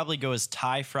favorite. It probably goes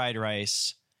Thai fried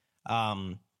rice,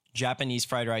 Japanese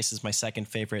fried rice is my second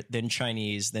favorite, then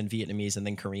Chinese, then Vietnamese, and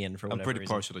then Korean for whatever I'm pretty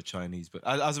reason. partial to Chinese, but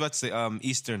I was about to say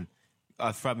Eastern.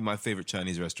 Probably my favorite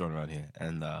Chinese restaurant around here,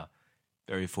 and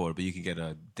very affordable. But you can get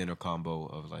a dinner combo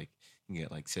of like you can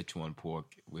get like Szechuan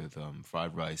pork with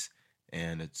fried rice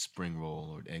and a spring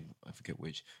roll or egg, I forget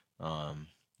which,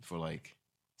 for like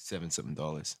 $7-something.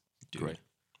 Dude. Great,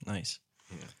 nice.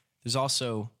 Yeah. There's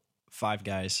also Five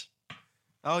Guys.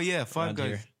 Oh yeah, Five Guys.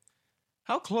 Here.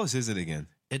 How close is it again?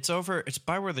 It's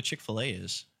by where the Chick-fil-A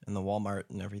is and the Walmart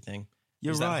and everything.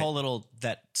 You're There's right. that whole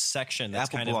that section that's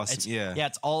Apple kind blossom, of yeah.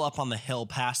 it's all up on the hill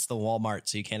past the Walmart,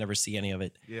 so you can't ever see any of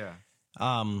it. Yeah.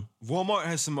 Um, Walmart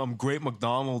has some great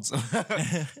McDonald's.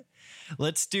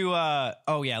 let's do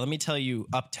let me tell you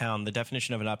uptown. The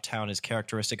definition of an uptown is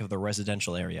characteristic of the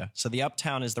residential area. So the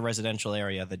uptown is the residential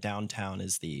area, the downtown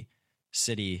is the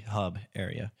city hub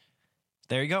area.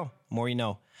 There you go. More you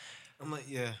know. I'm like,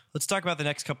 yeah. Let's talk about the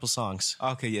next couple songs.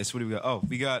 Okay, yes. What do we got? Oh,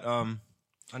 we got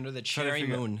Under the trying to Cherry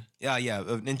figure- Moon. Yeah,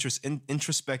 an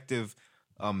introspective,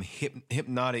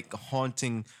 hypnotic,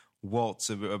 haunting waltz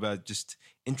about just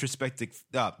introspective,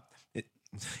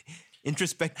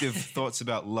 introspective thoughts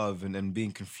about love and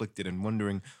being conflicted and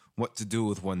wondering what to do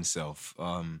with oneself.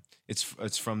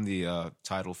 It's from the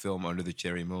title film Under the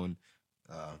Cherry Moon,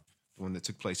 the one that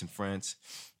took place in France.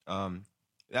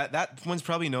 That one's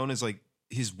probably known as like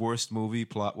his worst movie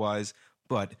plot wise,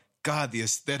 but God, the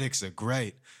aesthetics are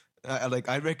great.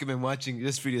 I recommend watching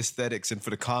just for the aesthetics and for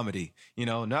the comedy,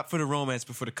 not for the romance,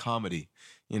 but for the comedy,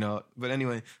 But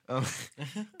anyway,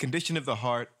 Condition of the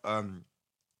Heart,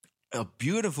 a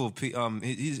beautiful.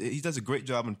 He does a great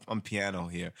job on piano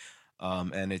here,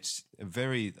 and it's a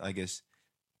very, I guess,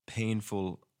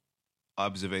 painful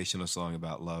observational song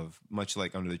about love, much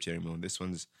like Under the Cherry Moon. This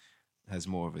one's has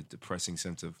more of a depressing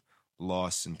sense of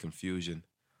loss and confusion,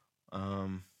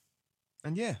 and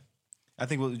yeah. I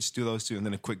think we'll just do those two and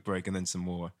then a quick break and then some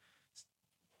more.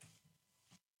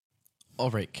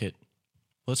 All right, Kitt.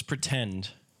 Let's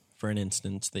pretend for an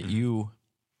instance that you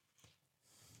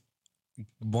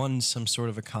won some sort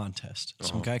of a contest.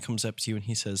 Some guy comes up to you and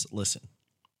he says, listen,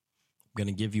 I'm going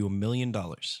to give you $1 million.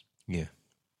 Yeah.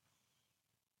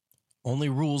 Only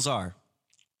rules are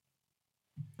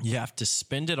you have to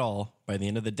spend it all by the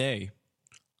end of the day.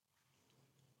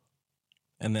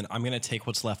 And then I'm going to take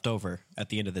what's left over at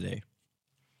the end of the day.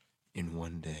 In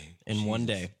one day. In one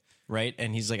day, right?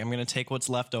 And he's like, I'm going to take what's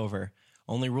left over.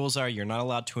 Only rules are you're not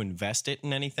allowed to invest it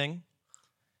in anything.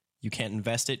 You can't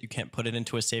invest it. You can't put it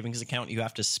into a savings account. You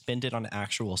have to spend it on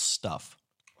actual stuff.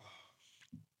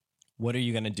 What are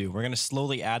you going to do? We're going to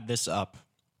slowly add this up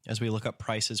as we look up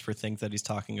prices for things that he's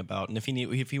talking about. And if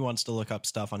he wants to look up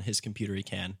stuff on his computer, he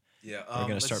can. Yeah, we're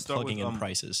going to start plugging in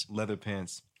prices. Leather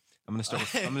pants. I'm going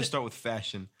to start with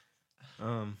fashion.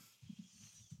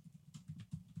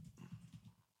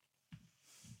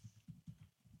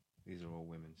 These are all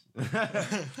women's. Here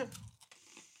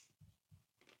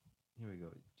we go.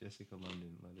 Jessica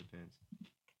London leather pants.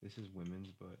 This is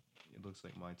women's, but it looks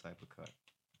like my type of cut.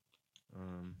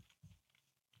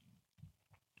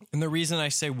 And the reason I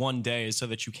say one day is so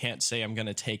that you can't say I'm going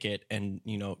to take it and,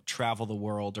 travel the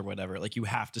world or whatever. Like you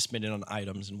have to spend it on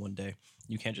items in one day.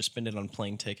 You can't just spend it on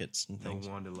plane tickets and things.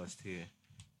 No wanderlust here.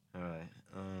 All right.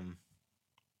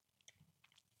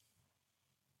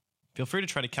 Feel free to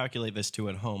try to calculate this too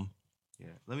at home. Yeah.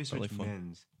 Let me switch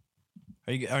men's.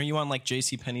 Are you on like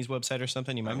JCPenney's website or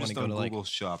something? You might want to go to Google like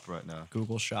Shop right now.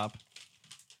 Google Shop.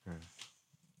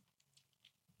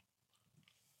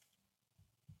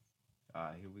 All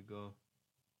right, here we go.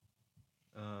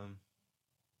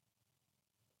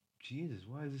 Jesus,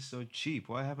 why is this so cheap?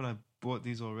 Why haven't I bought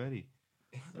these already?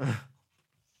 How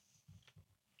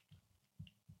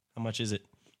much is it?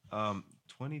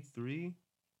 23.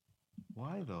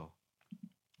 Why though?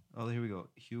 Oh, here we go.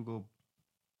 Hugo.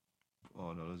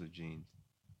 Oh no, those are jeans.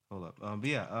 Hold up. But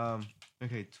yeah.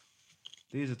 Okay.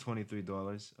 These are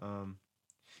 $23.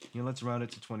 Let's round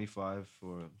it to 25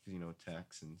 for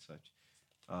tax and such.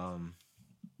 I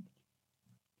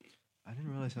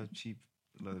didn't realize how cheap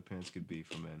leather pants could be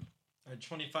for men. All right,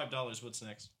 $25. What's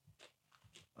next?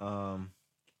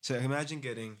 So imagine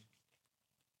getting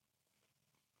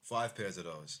 5 pairs of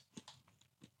those.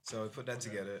 So I put that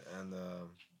together, and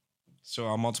So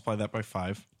I'll multiply that by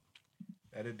 5.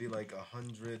 that'd be like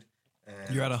 100.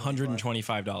 You're at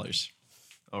 $125.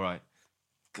 All right.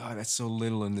 God, that's so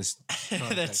little in this.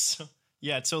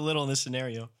 It's so little in this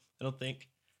scenario. I don't think.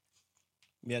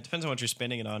 Yeah, it depends on what you're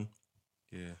spending it on.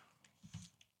 Yeah.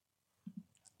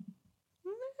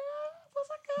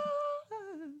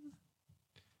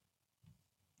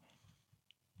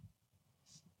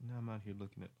 Now I'm out here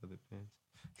looking at leather pants.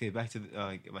 Okay, back to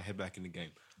get my head back in the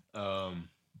game.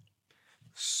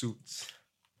 Suits.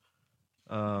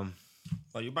 Well,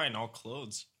 you're buying all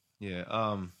clothes. Yeah.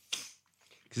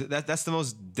 Because that's the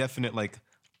most definite like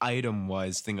item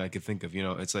wise thing I could think of.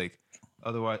 It's like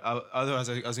otherwise I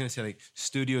was gonna say like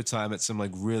studio time at some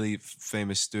like really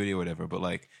famous studio or whatever. But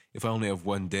like if I only have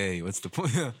one day, what's the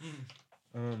point?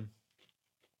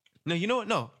 No, you know what?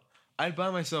 No, I'd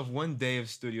buy myself one day of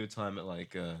studio time at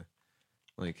like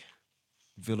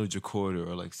Village Accorder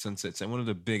or like Sunset, one of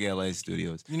the big LA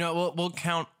studios. We'll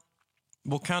count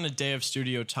We'll count a day of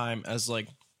studio time as like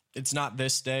it's not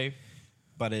this day,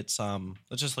 but it's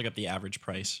let's just look up the average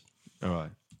price. All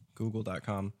right.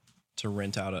 Google.com to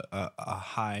rent out a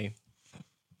high.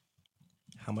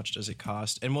 How much does it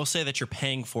cost? And we'll say that you're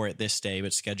paying for it this day,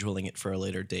 but scheduling it for a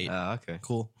later date. Okay.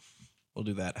 Cool. We'll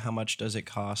do that. How much does it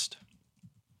cost?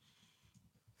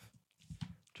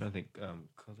 Trying to think.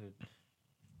 Colored.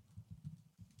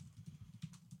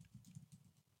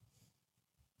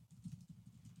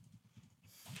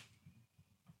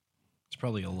 It's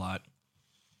probably a lot.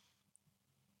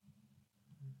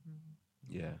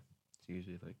 Yeah. It's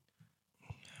usually like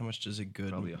How much does it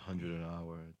good? probably $100 an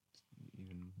hour.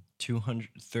 Even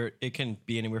 200. It can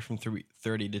be anywhere from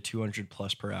 30 to 200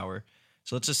 plus per hour.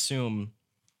 So let's assume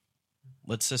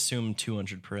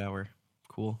 200 per hour.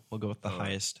 Cool. We'll go with the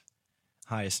highest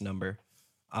number.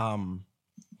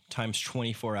 Times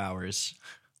 24 hours.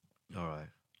 all right.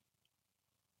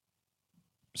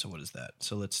 So what is that?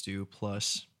 So let's do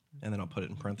plus, and then I'll put it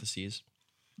in parentheses.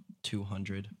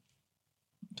 200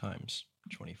 times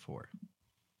 24.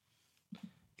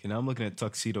 Okay, now I'm looking at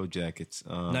tuxedo jackets.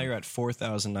 Now you're at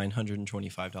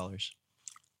 $4,925.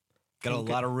 Got a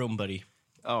lot of room, buddy.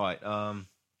 All right.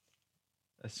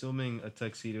 Assuming a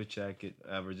tuxedo jacket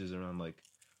averages around like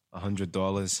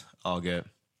 $100, I'll get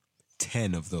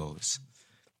 10 of those.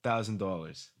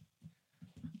 $1,000.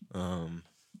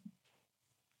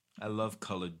 I love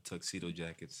colored tuxedo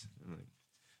jackets.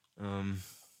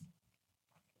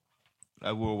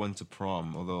 I wore one to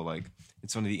prom, although like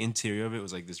it's on the interior of it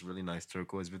was like this really nice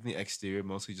turquoise, but the exterior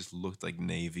mostly just looked like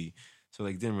navy. So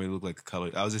like didn't really look like a color.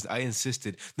 I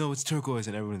insisted, no, it's turquoise,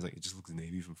 and everyone's like, it just looks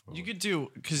navy from far. You could do,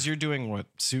 because you're doing what,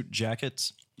 suit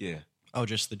jackets? Yeah. Oh,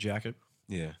 just the jacket?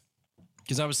 Yeah.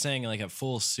 Because I was saying like a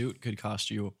full suit could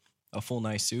cost you, a full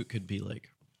nice suit could be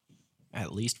like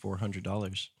at least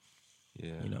 $400.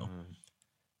 Yeah. You know,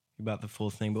 about the full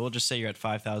thing. But we'll just say you're at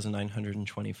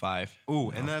 5,925.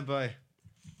 Ooh, and I buy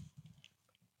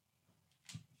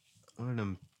one of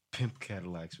them pimp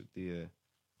Cadillacs with the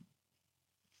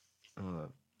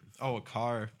Oh, a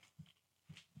car.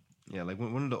 yeah, like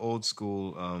one of the old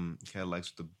school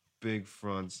Cadillacs with the big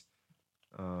fronts.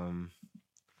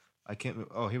 I can't.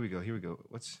 Oh, here we go.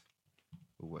 What's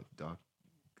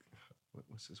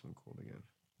this one called again?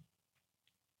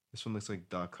 This one looks like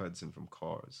Doc Hudson from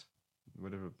Cars.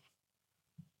 Whatever.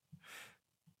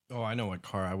 Oh, I know what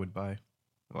car I would buy.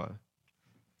 What?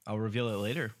 I'll reveal it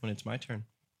later when it's my turn.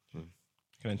 Hmm.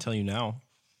 Can I tell you now?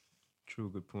 True.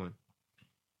 Good point.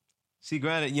 See,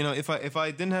 granted, you know, if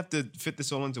I didn't have to fit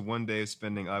this all into one day of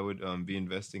spending, I would be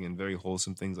investing in very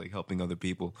wholesome things like helping other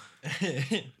people.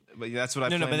 But yeah, that's what I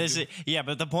No, plan but to this do. is, yeah,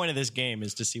 but the point of this game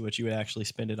is to see what you would actually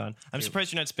spend it on. I'm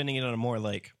surprised you're not spending it on a more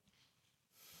like,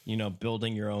 you know,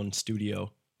 building your own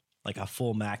studio, like a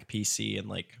full Mac PC and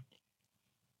like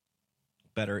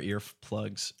better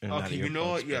earplugs. Okay, you know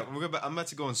what? Yeah, I'm about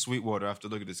to go in Sweetwater after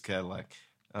look at this Cadillac.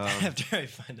 After I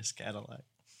find this Cadillac.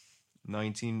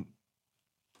 19.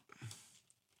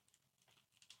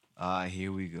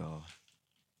 Here we go.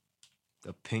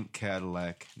 The pink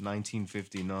Cadillac,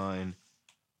 1959.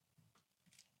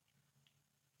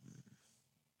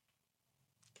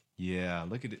 Yeah,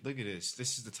 look at it. Look at this.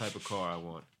 This is the type of car I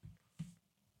want.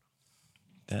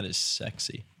 That is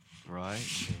sexy. Right?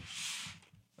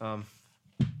 How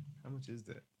much is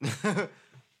that?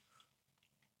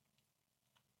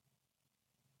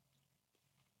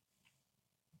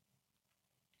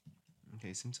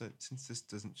 Okay, since this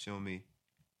doesn't show me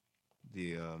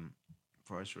the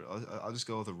price, I'll just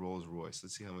go with a Rolls Royce.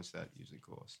 Let's see how much that usually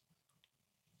costs.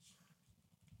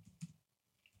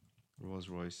 Rolls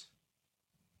Royce.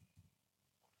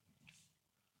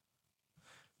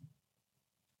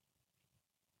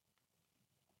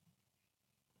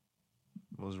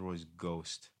 Rolls Royce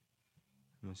Ghost.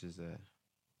 How much is that?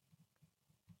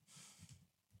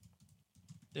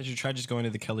 Did you try just going to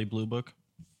the Kelly Blue Book?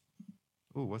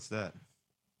 Ooh, what's that?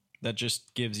 That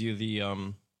just gives you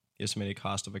the estimated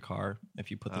cost of a car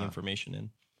if you put the information in.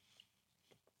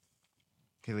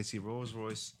 Okay, let's see. Rolls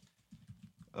Royce.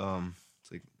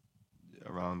 It's like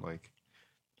around like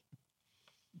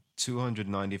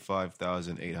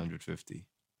 295,850.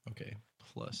 Okay,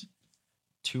 plus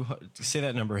 200. Say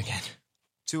that number again.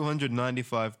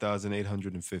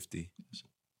 295,850.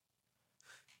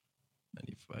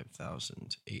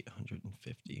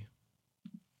 95,850.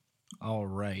 All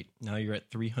right. Now you're at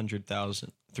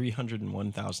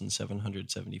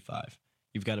 301,775.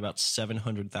 You've got about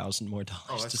 $700,000 more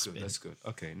dollars to spend. That's good.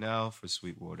 Okay, now for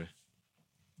Sweetwater.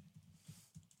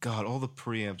 God, all the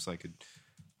preamps I could.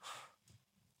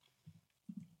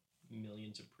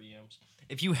 Millions of preamps.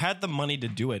 If you had the money to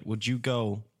do it, would you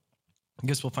go I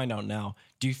guess we'll find out now.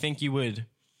 Do you think you would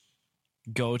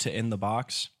go to In the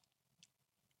Box?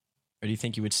 Or do you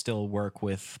think you would still work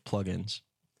with plugins?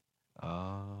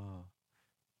 I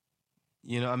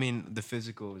mean, the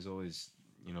physical is always,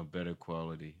 better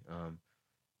quality.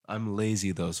 I'm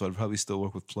lazy though, so I'd probably still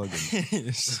work with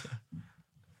plugins.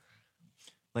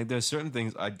 Like there's certain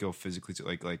things I'd go physically to,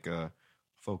 like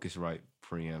Focusrite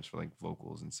preamps for like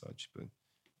vocals and such. But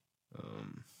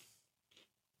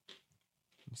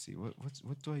let's see, what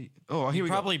do I? Oh, here You we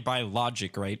probably buy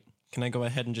Logic, right? Can I go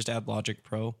ahead and just add Logic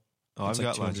Pro? Oh, It's I've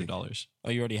like got Logic. $200.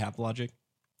 Oh, you already have Logic?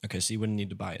 Okay, so you wouldn't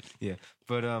need to buy it. Yeah,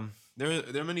 but there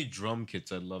are many drum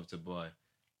kits I'd love to buy.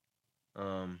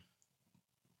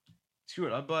 Screw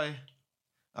it, I'd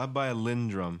buy a Lin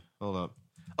drum. Hold up.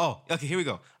 Oh, okay, here we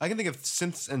go. I can think of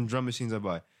synths and drum machines I'd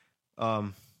buy.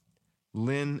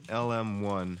 Lin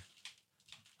LM1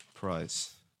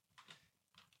 price.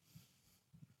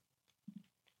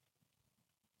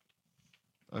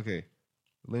 Okay,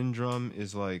 Lin drum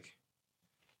is like,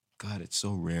 God, it's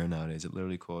so rare nowadays. It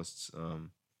literally costs.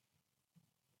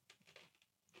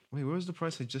 Wait, where was the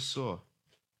price I just saw?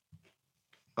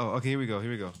 Oh, okay, here we go.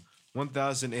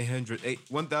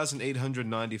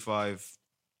 1,895.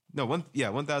 No,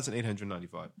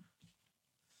 1,895.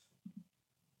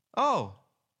 Oh,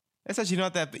 that's actually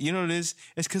not that. You know what it is?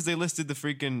 It's because they listed the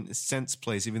freaking cents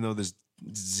place, even though there's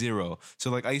zero. So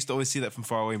like, I used to always see that from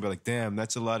far away and be like, "Damn,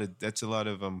 that's a lot of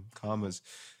commas,"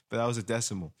 but that was a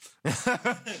decimal.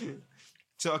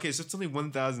 So okay, so it's only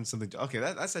 1,000 something. Okay,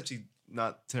 that's actually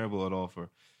not terrible at all for.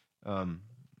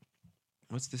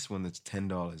 What's this one that's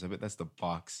 $10? I bet that's the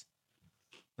box.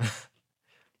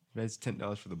 It's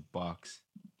 $10 for the box.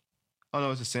 Oh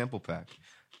no, it's a sample pack.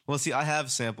 Well, see, I have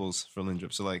samples for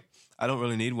Lindrup, so like I don't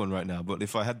really need one right now. But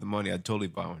if I had the money, I'd totally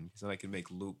buy one because then I could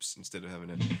make loops instead of having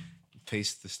to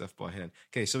paste the stuff by hand.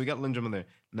 Okay, so we got Lindrum in there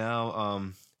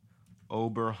now.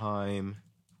 Oberheim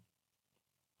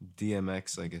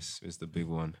DMX, I guess, is the big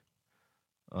one.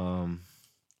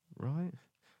 Right?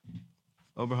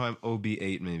 Oberheim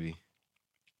OB8 maybe.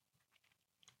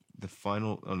 The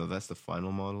final. Oh no, that's the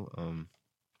final model.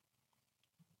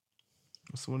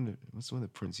 What's the one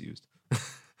that Prince used?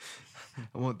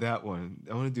 I want that one.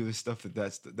 I want to do the stuff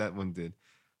that one did.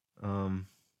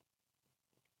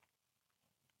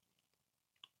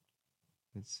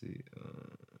 Let's see.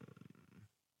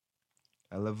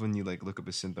 I love when you like look up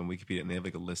a synth on Wikipedia and they have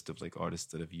like a list of like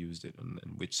artists that have used it and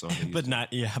which song they used but not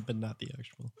the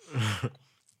actual.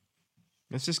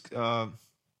 It's just see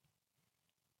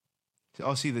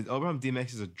the Oberheim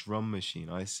DMX is a drum machine.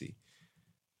 I see.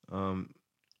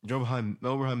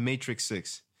 Oberheim Matrix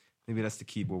 6. Maybe that's the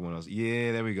keyboard one.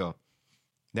 Yeah, there we go.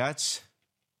 That's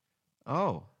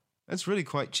really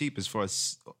quite cheap as far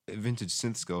as vintage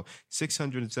synths go.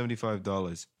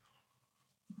 $675.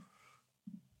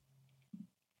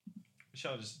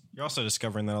 You're also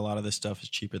discovering that a lot of this stuff is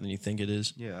cheaper than you think it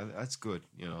is. Yeah, that's good.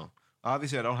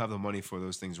 Obviously I don't have the money for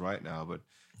those things right now, but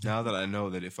now that I know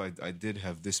that if I did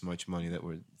have this much money that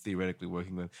we're theoretically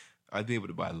working with, I'd be able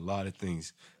to buy a lot of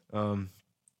things.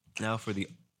 Now for the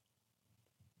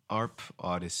ARP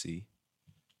Odyssey.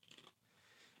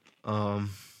 I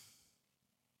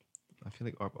feel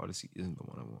like ARP Odyssey isn't the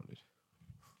one I wanted.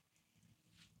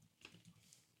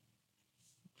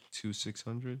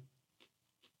 2,600?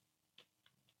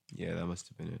 Yeah, that must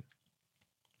have been it.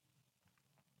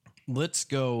 Let's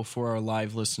go for our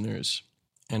live listeners.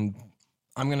 And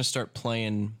I'm going to start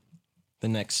playing the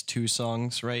next 2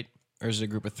 songs, right? Or is it a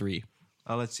group of 3?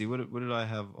 Let's see. What did I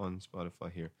have on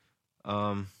Spotify here?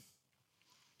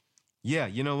 Yeah,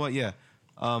 you know what? Yeah.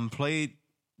 Play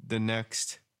the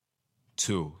next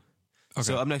 2. Okay.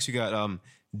 So up next we got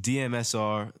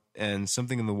DMSR and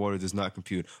Something in the Water Does Not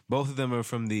Compute. Both of them are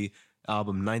from the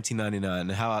album 1999.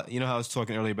 And how I was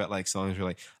talking earlier about like songs where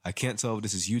like I can't tell if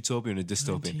this is utopian or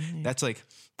dystopian. That's like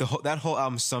that whole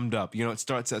album summed up. It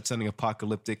starts out sounding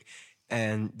apocalyptic,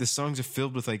 and the songs are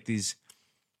filled with like these,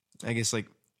 I guess like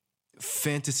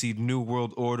fantasy new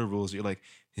world order rules. You're like,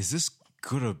 is this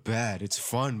good or bad? It's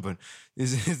fun, but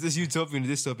is this utopian or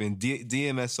dystopian?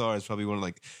 DMSR is probably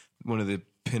one of the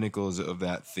pinnacles of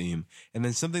that theme. And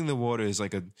then Something in the Water is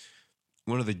like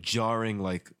one of the jarring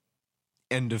like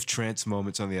end of trance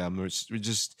moments on the album where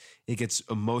it gets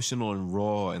emotional and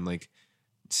raw and like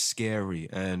scary,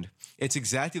 and it's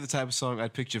exactly the type of song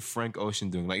I'd picture Frank Ocean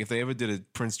doing. Like if they ever did a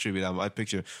Prince tribute album, I'd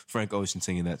picture Frank Ocean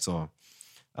singing that song.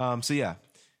 So yeah,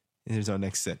 here's our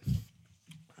next set.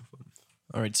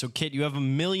 All right, so Kitt, you have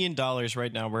 $1 million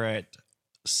right now. We're at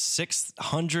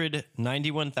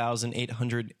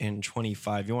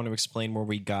 691,825. You want to explain where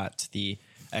we got the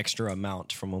extra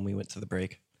amount from when we went to the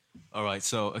break? All right.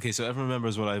 So everyone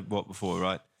remembers what I bought before,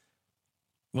 right?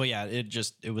 Well, yeah,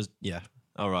 it was, yeah.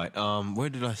 All right. Where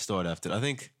did I start after? I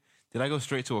think did I go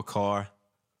straight to a car?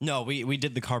 No, we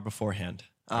did the car beforehand.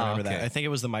 I remember that. okay. I think it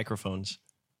was the microphones.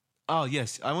 Oh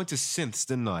yes, I went to synths,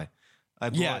 didn't I? I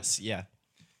bought Yes, yeah.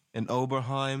 an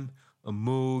Oberheim, a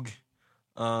Moog,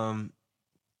 and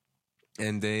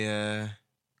and then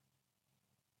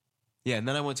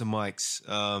I went to Mike's.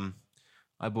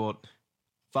 I bought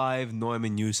 5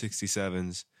 Neumann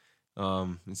U67s.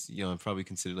 It's, probably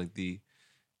considered like the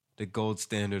gold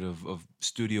standard of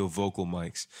studio vocal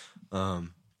mics.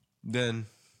 Then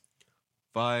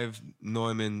 5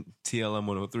 Neumann TLM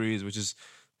 103s, which is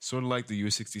sort of like the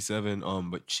U67,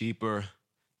 but cheaper.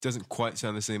 Doesn't quite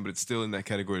sound the same, but it's still in that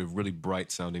category of really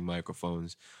bright sounding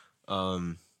microphones.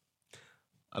 I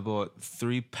bought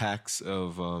 3 packs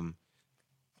of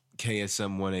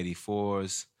KSM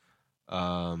 184s,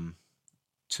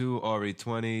 2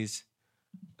 RE20s.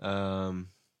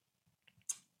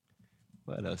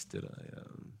 What else did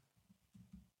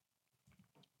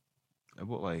I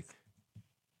bought like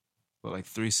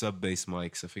 3 sub bass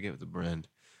mics. I forget what the brand.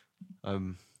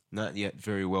 I'm not yet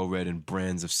very well read in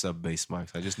brands of sub bass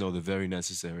mics. I just know they're very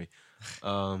necessary.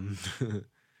 And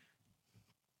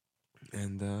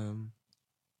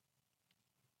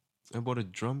I bought a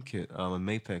drum kit, a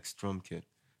Mapex drum kit,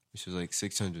 which was like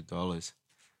 $600.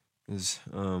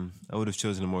 I would have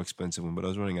chosen a more expensive one, but I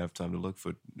was running out of time to look for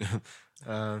it.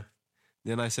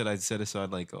 Then I said I'd set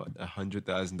aside like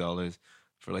 $100,000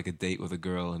 for like a date with a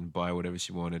girl and buy whatever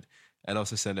she wanted. I'd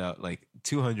also send out like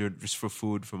 $200 just for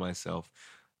food for myself.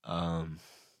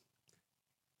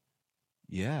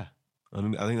 Yeah, I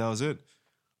think that was it.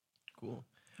 Cool.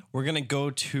 We're going to go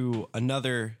to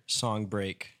another song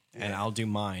break, and I'll do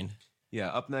mine. Yeah,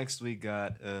 up next we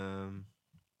got,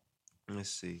 let's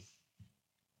see.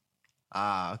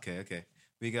 Okay.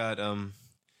 We got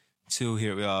 2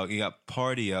 here. We got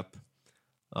Party Up,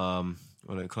 a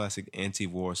classic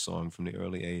anti-war song from the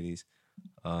early 80s.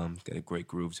 Got a great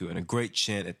groove to it and a great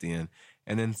chant at the end.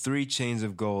 And then 3 Chains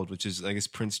of Gold, which is, I guess,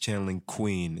 Prince channeling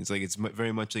Queen. It's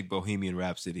very much like Bohemian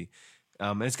Rhapsody.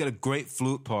 And it's got a great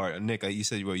flute part. Nick, you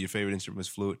said your favorite instrument was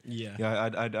flute. Yeah. Yeah,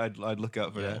 I'd look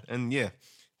out for that. And yeah,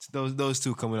 it's those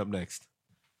 2 coming up next.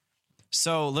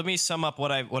 So let me sum up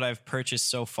what I've purchased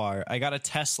so far. I got a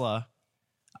Tesla,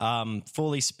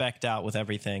 fully spec'd out with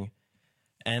everything,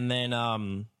 and then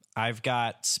I've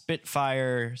got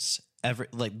Spitfires,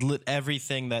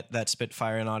 everything that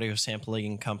Spitfire and audio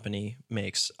sampling company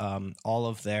makes, all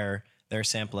of their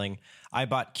sampling. I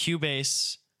bought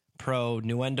Cubase Pro,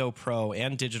 Nuendo Pro,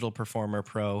 and Digital Performer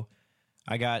Pro.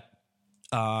 I got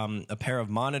a pair of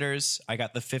monitors. I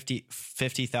got the $50,000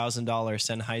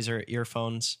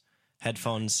 Sennheiser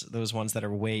headphones, those ones that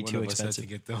are way too expensive. To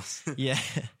get those. Yeah.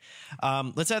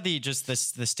 Let's add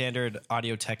the standard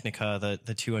Audio Technica,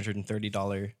 the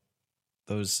 $230,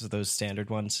 those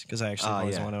standard ones, because I actually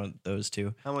always want those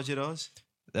too. How much are those?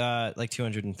 Like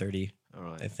 230. All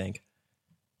right. I think.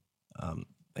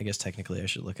 I guess technically I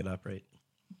should look it up, right?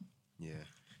 Yeah.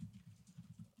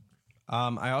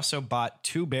 I also bought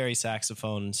 2 Barry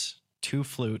saxophones, 2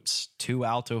 flutes, 2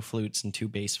 alto flutes, and 2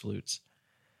 bass flutes.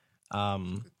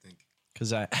 Good thing.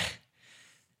 Because I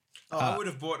would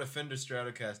have bought a Fender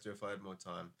Stratocaster if I had more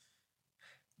time.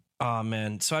 Oh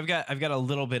man, so I've got a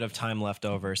little bit of time left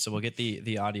over, so we'll get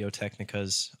the Audio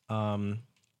Technicas.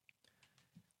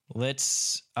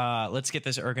 Let's get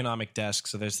this ergonomic desk.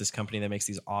 So there's this company that makes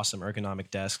these awesome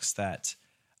ergonomic desks that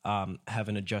have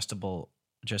an adjustable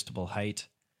height.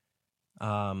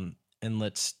 And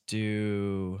let's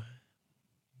do.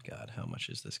 God, how much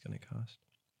is this going to cost?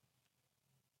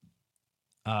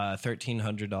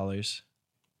 $1,300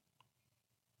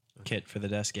 kit for the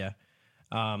desk, yeah.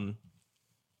 And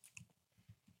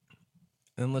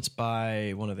let's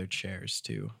buy one of their chairs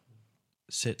too.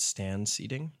 Stand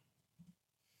seating.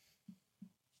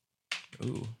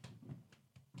 Ooh.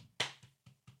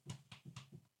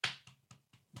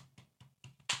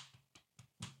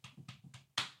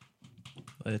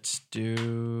 Let's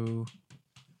do.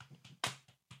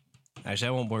 Actually,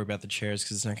 I won't worry about the chairs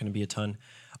because it's not going to be a ton.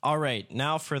 All right,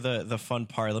 now for the fun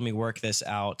part. Let me work this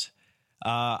out.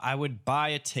 I would buy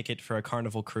a ticket for a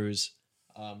Carnival cruise.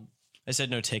 I said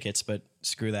no tickets, but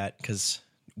screw that because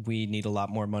we need a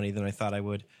lot more money than I thought I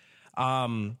would.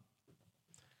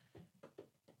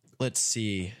 Let's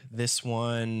see. This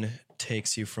one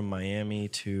takes you from Miami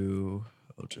to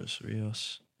Ojos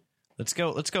Rios. Let's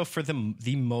go for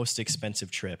the most expensive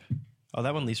trip. Oh,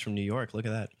 that one leaves from New York. Look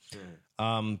at that. Yeah.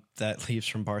 That leaves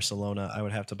from Barcelona. I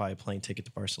would have to buy a plane ticket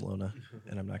to Barcelona,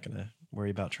 and I'm not going to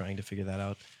worry about trying to figure that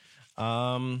out.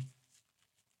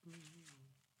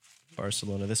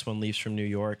 Barcelona. This one leaves from New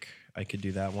York. I could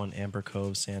do that one. Amber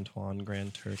Cove, San Juan,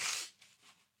 Grand Turk.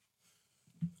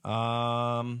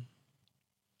 Trying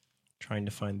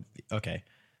to find. Okay,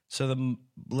 so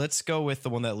let's go with the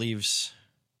one that leaves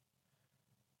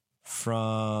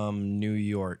from New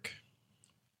York.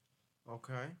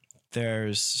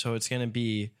 Okay. So it's going to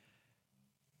be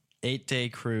 8-day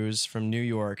cruise from New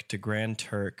York to Grand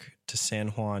Turk to San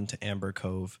Juan to Amber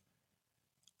Cove.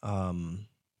 No,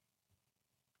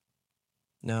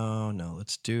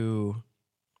 let's do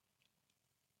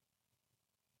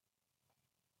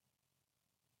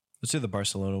the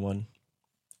Barcelona one.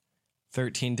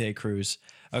 13-day cruise.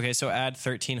 Okay, so add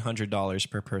 $1,300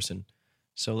 per person.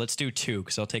 So let's do 2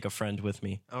 because I'll take a friend with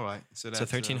me. All right. So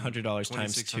that's $1,300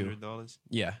 times 2. $2,600.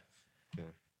 Yeah. Okay.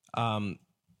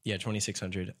 Yeah,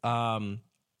 2,600. And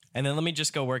then let me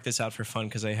just go work this out for fun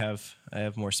because I have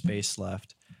more space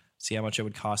left. See how much it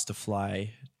would cost to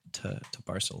fly to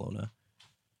Barcelona.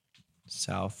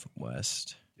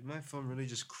 Southwest. Did my phone really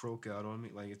just croak out on me?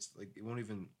 Like it's like it won't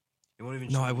even.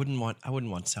 No, I wouldn't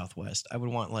want Southwest. I would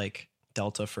want like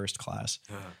Delta first class.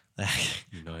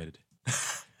 United.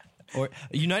 Or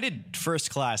United first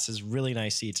class is really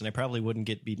nice seats, and I probably wouldn't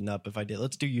get beaten up if I did.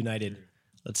 Let's do United.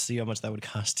 Let's see how much that would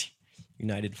cost.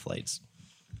 United flights.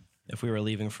 If we were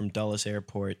leaving from Dulles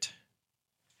Airport,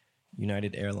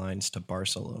 United Airlines to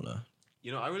Barcelona.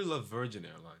 You know, I really love Virgin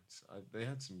Airlines. They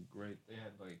had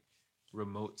like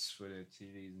remotes for their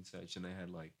TVs and such, and they had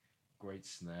like great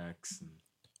snacks and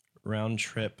Round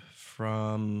trip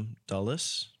from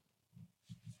Dulles,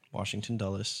 Washington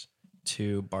Dulles,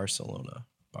 to Barcelona.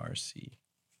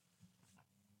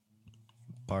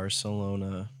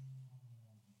 Barcelona.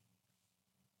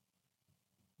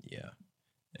 Yeah.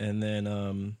 And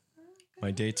then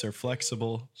my dates are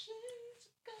flexible.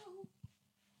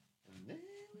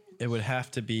 It would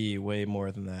have to be way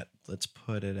more than that. Let's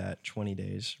put it at 20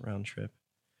 days round trip.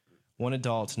 1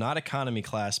 adult, not economy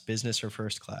class, business or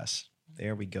first class.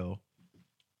 There we go.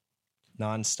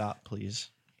 Non-stop, please.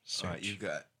 Search. All right, you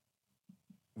got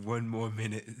 1 more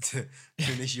minute to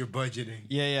finish your budgeting.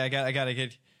 Yeah, I got to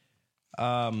get.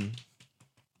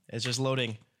 It's just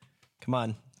loading. Come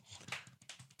on.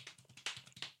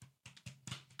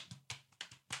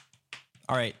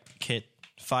 All right, Kitt.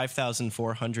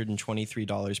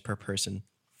 $5,423 per person.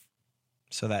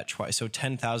 So that twice. So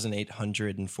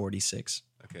 10,846.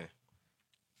 Okay.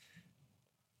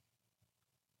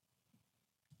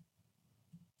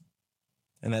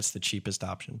 And that's the cheapest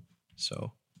option.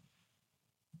 So.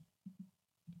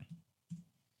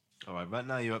 All right, right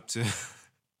now you're up to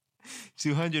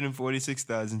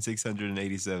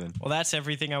 246,687. Well, that's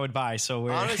everything I would buy. So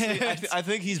we're Honestly, I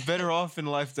think he's better off in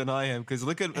life than I am because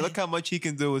look how much he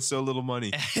can do with so little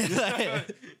money.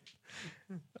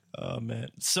 Oh man,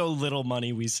 so little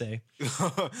money we say.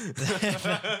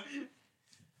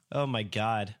 Oh my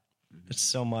God, it's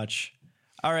so much.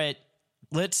 All right,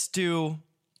 let's do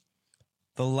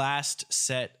the last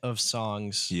set of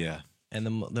songs. Yeah. And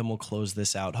then we'll close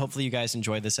this out. Hopefully you guys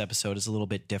enjoyed this episode. It's a little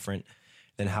bit different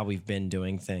than how we've been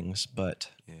doing things, but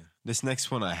yeah. This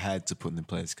next one I had to put in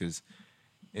place because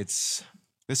this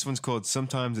one's called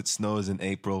 "Sometimes It Snows in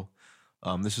April."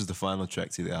 This was the final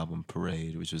track to the album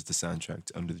Parade, which was the soundtrack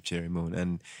to Under the Cherry Moon.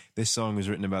 And this song was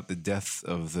written about the death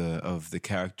of the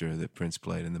character that Prince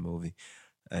played in the movie,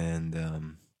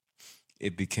 and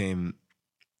it became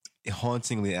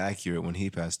hauntingly accurate when he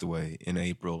passed away in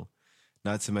April.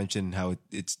 Not to mention how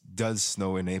it does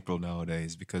snow in April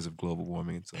nowadays because of global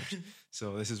warming and such.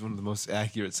 So this is one of the most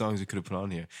accurate songs we could have put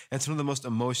on here. And it's one of the most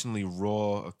emotionally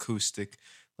raw, acoustic,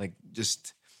 like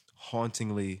just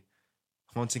hauntingly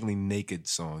naked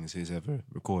songs he's ever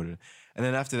recorded. And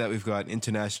then after that, we've got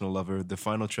International Lover, the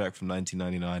final track from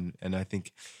 1999. And I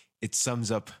think it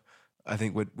sums up,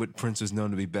 what Prince was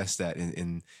known to be best at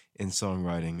in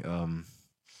songwriting,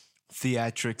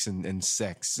 theatrics and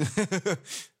sex.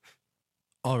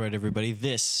 all right, everybody,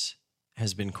 this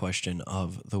has been Question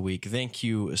of the Week. Thank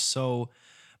you so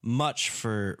much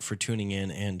for tuning in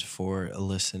and for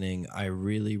listening. I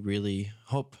really, really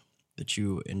hope that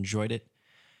you enjoyed it.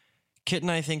 Kitt and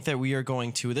I think that we are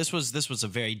going to. This was a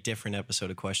very different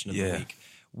episode of Question of the Week.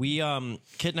 We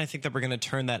Kitt and I think that we're going to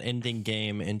turn that ending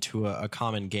game into a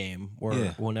common game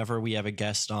where whenever we have a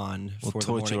guest on we'll for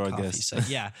the morning coffee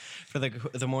for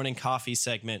the morning coffee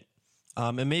segment.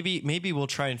 And maybe we'll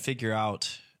try and figure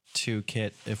out too,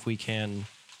 Kitt, if we can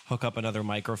hook up another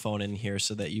microphone in here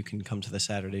so that you can come to the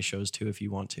Saturday shows too if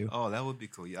you want to. Oh, that would be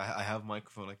cool. Yeah, I have a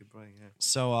microphone I could bring. Yeah.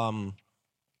 So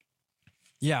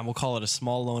we'll call it a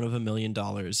small loan of $1 million.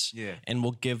 Yeah. And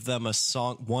we'll give them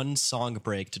one song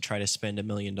break to try to spend $1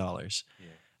 million. Yeah.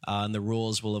 And the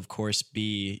rules will, of course,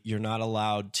 be you're not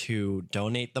allowed to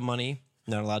donate the money,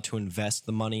 not allowed to invest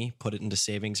the money, put it into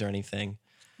savings or anything.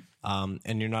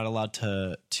 And you're not allowed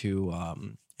to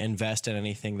invest in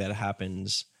anything that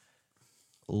happens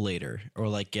later, or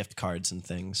like gift cards and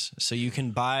things. So you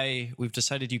can buy, we've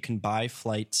decided you can buy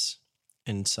flights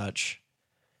and such,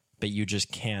 but you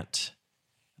just can't,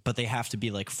 but they have to be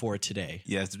like for today.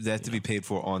 Yeah, they have to be paid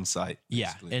for on site. Yeah.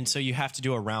 basically. And so you have to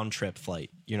do a round trip flight.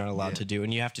 You're not allowed to do,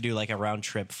 and you have to do like a round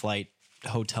trip flight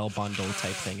hotel bundle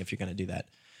type thing if you're going to do that.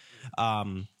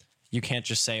 You can't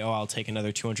just say, oh, I'll take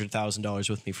another $200,000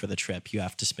 with me for the trip. You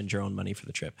have to spend your own money for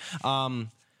the trip.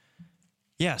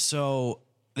 Yeah, so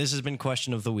this has been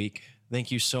Question of the Week. Thank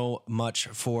you so much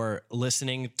for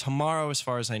listening. Tomorrow, as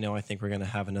far as I know, I think we're going to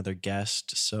have another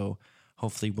guest. So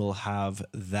hopefully we'll have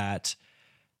that.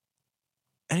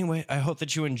 Anyway, I hope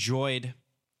that you enjoyed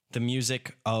the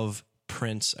music of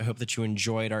Prince. I hope that you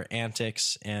enjoyed our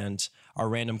antics and our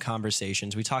random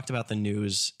conversations. We talked about the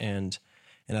news and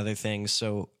other things.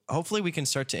 So hopefully we can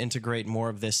start to integrate more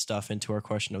of this stuff into our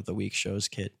Question of the Week shows,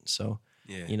 Kitt. So,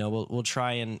 we'll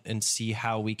try and see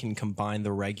how we can combine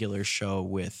the regular show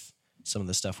with some of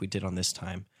the stuff we did on this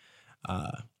time.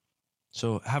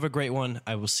 So have a great one.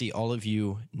 I will see all of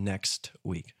you next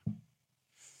week.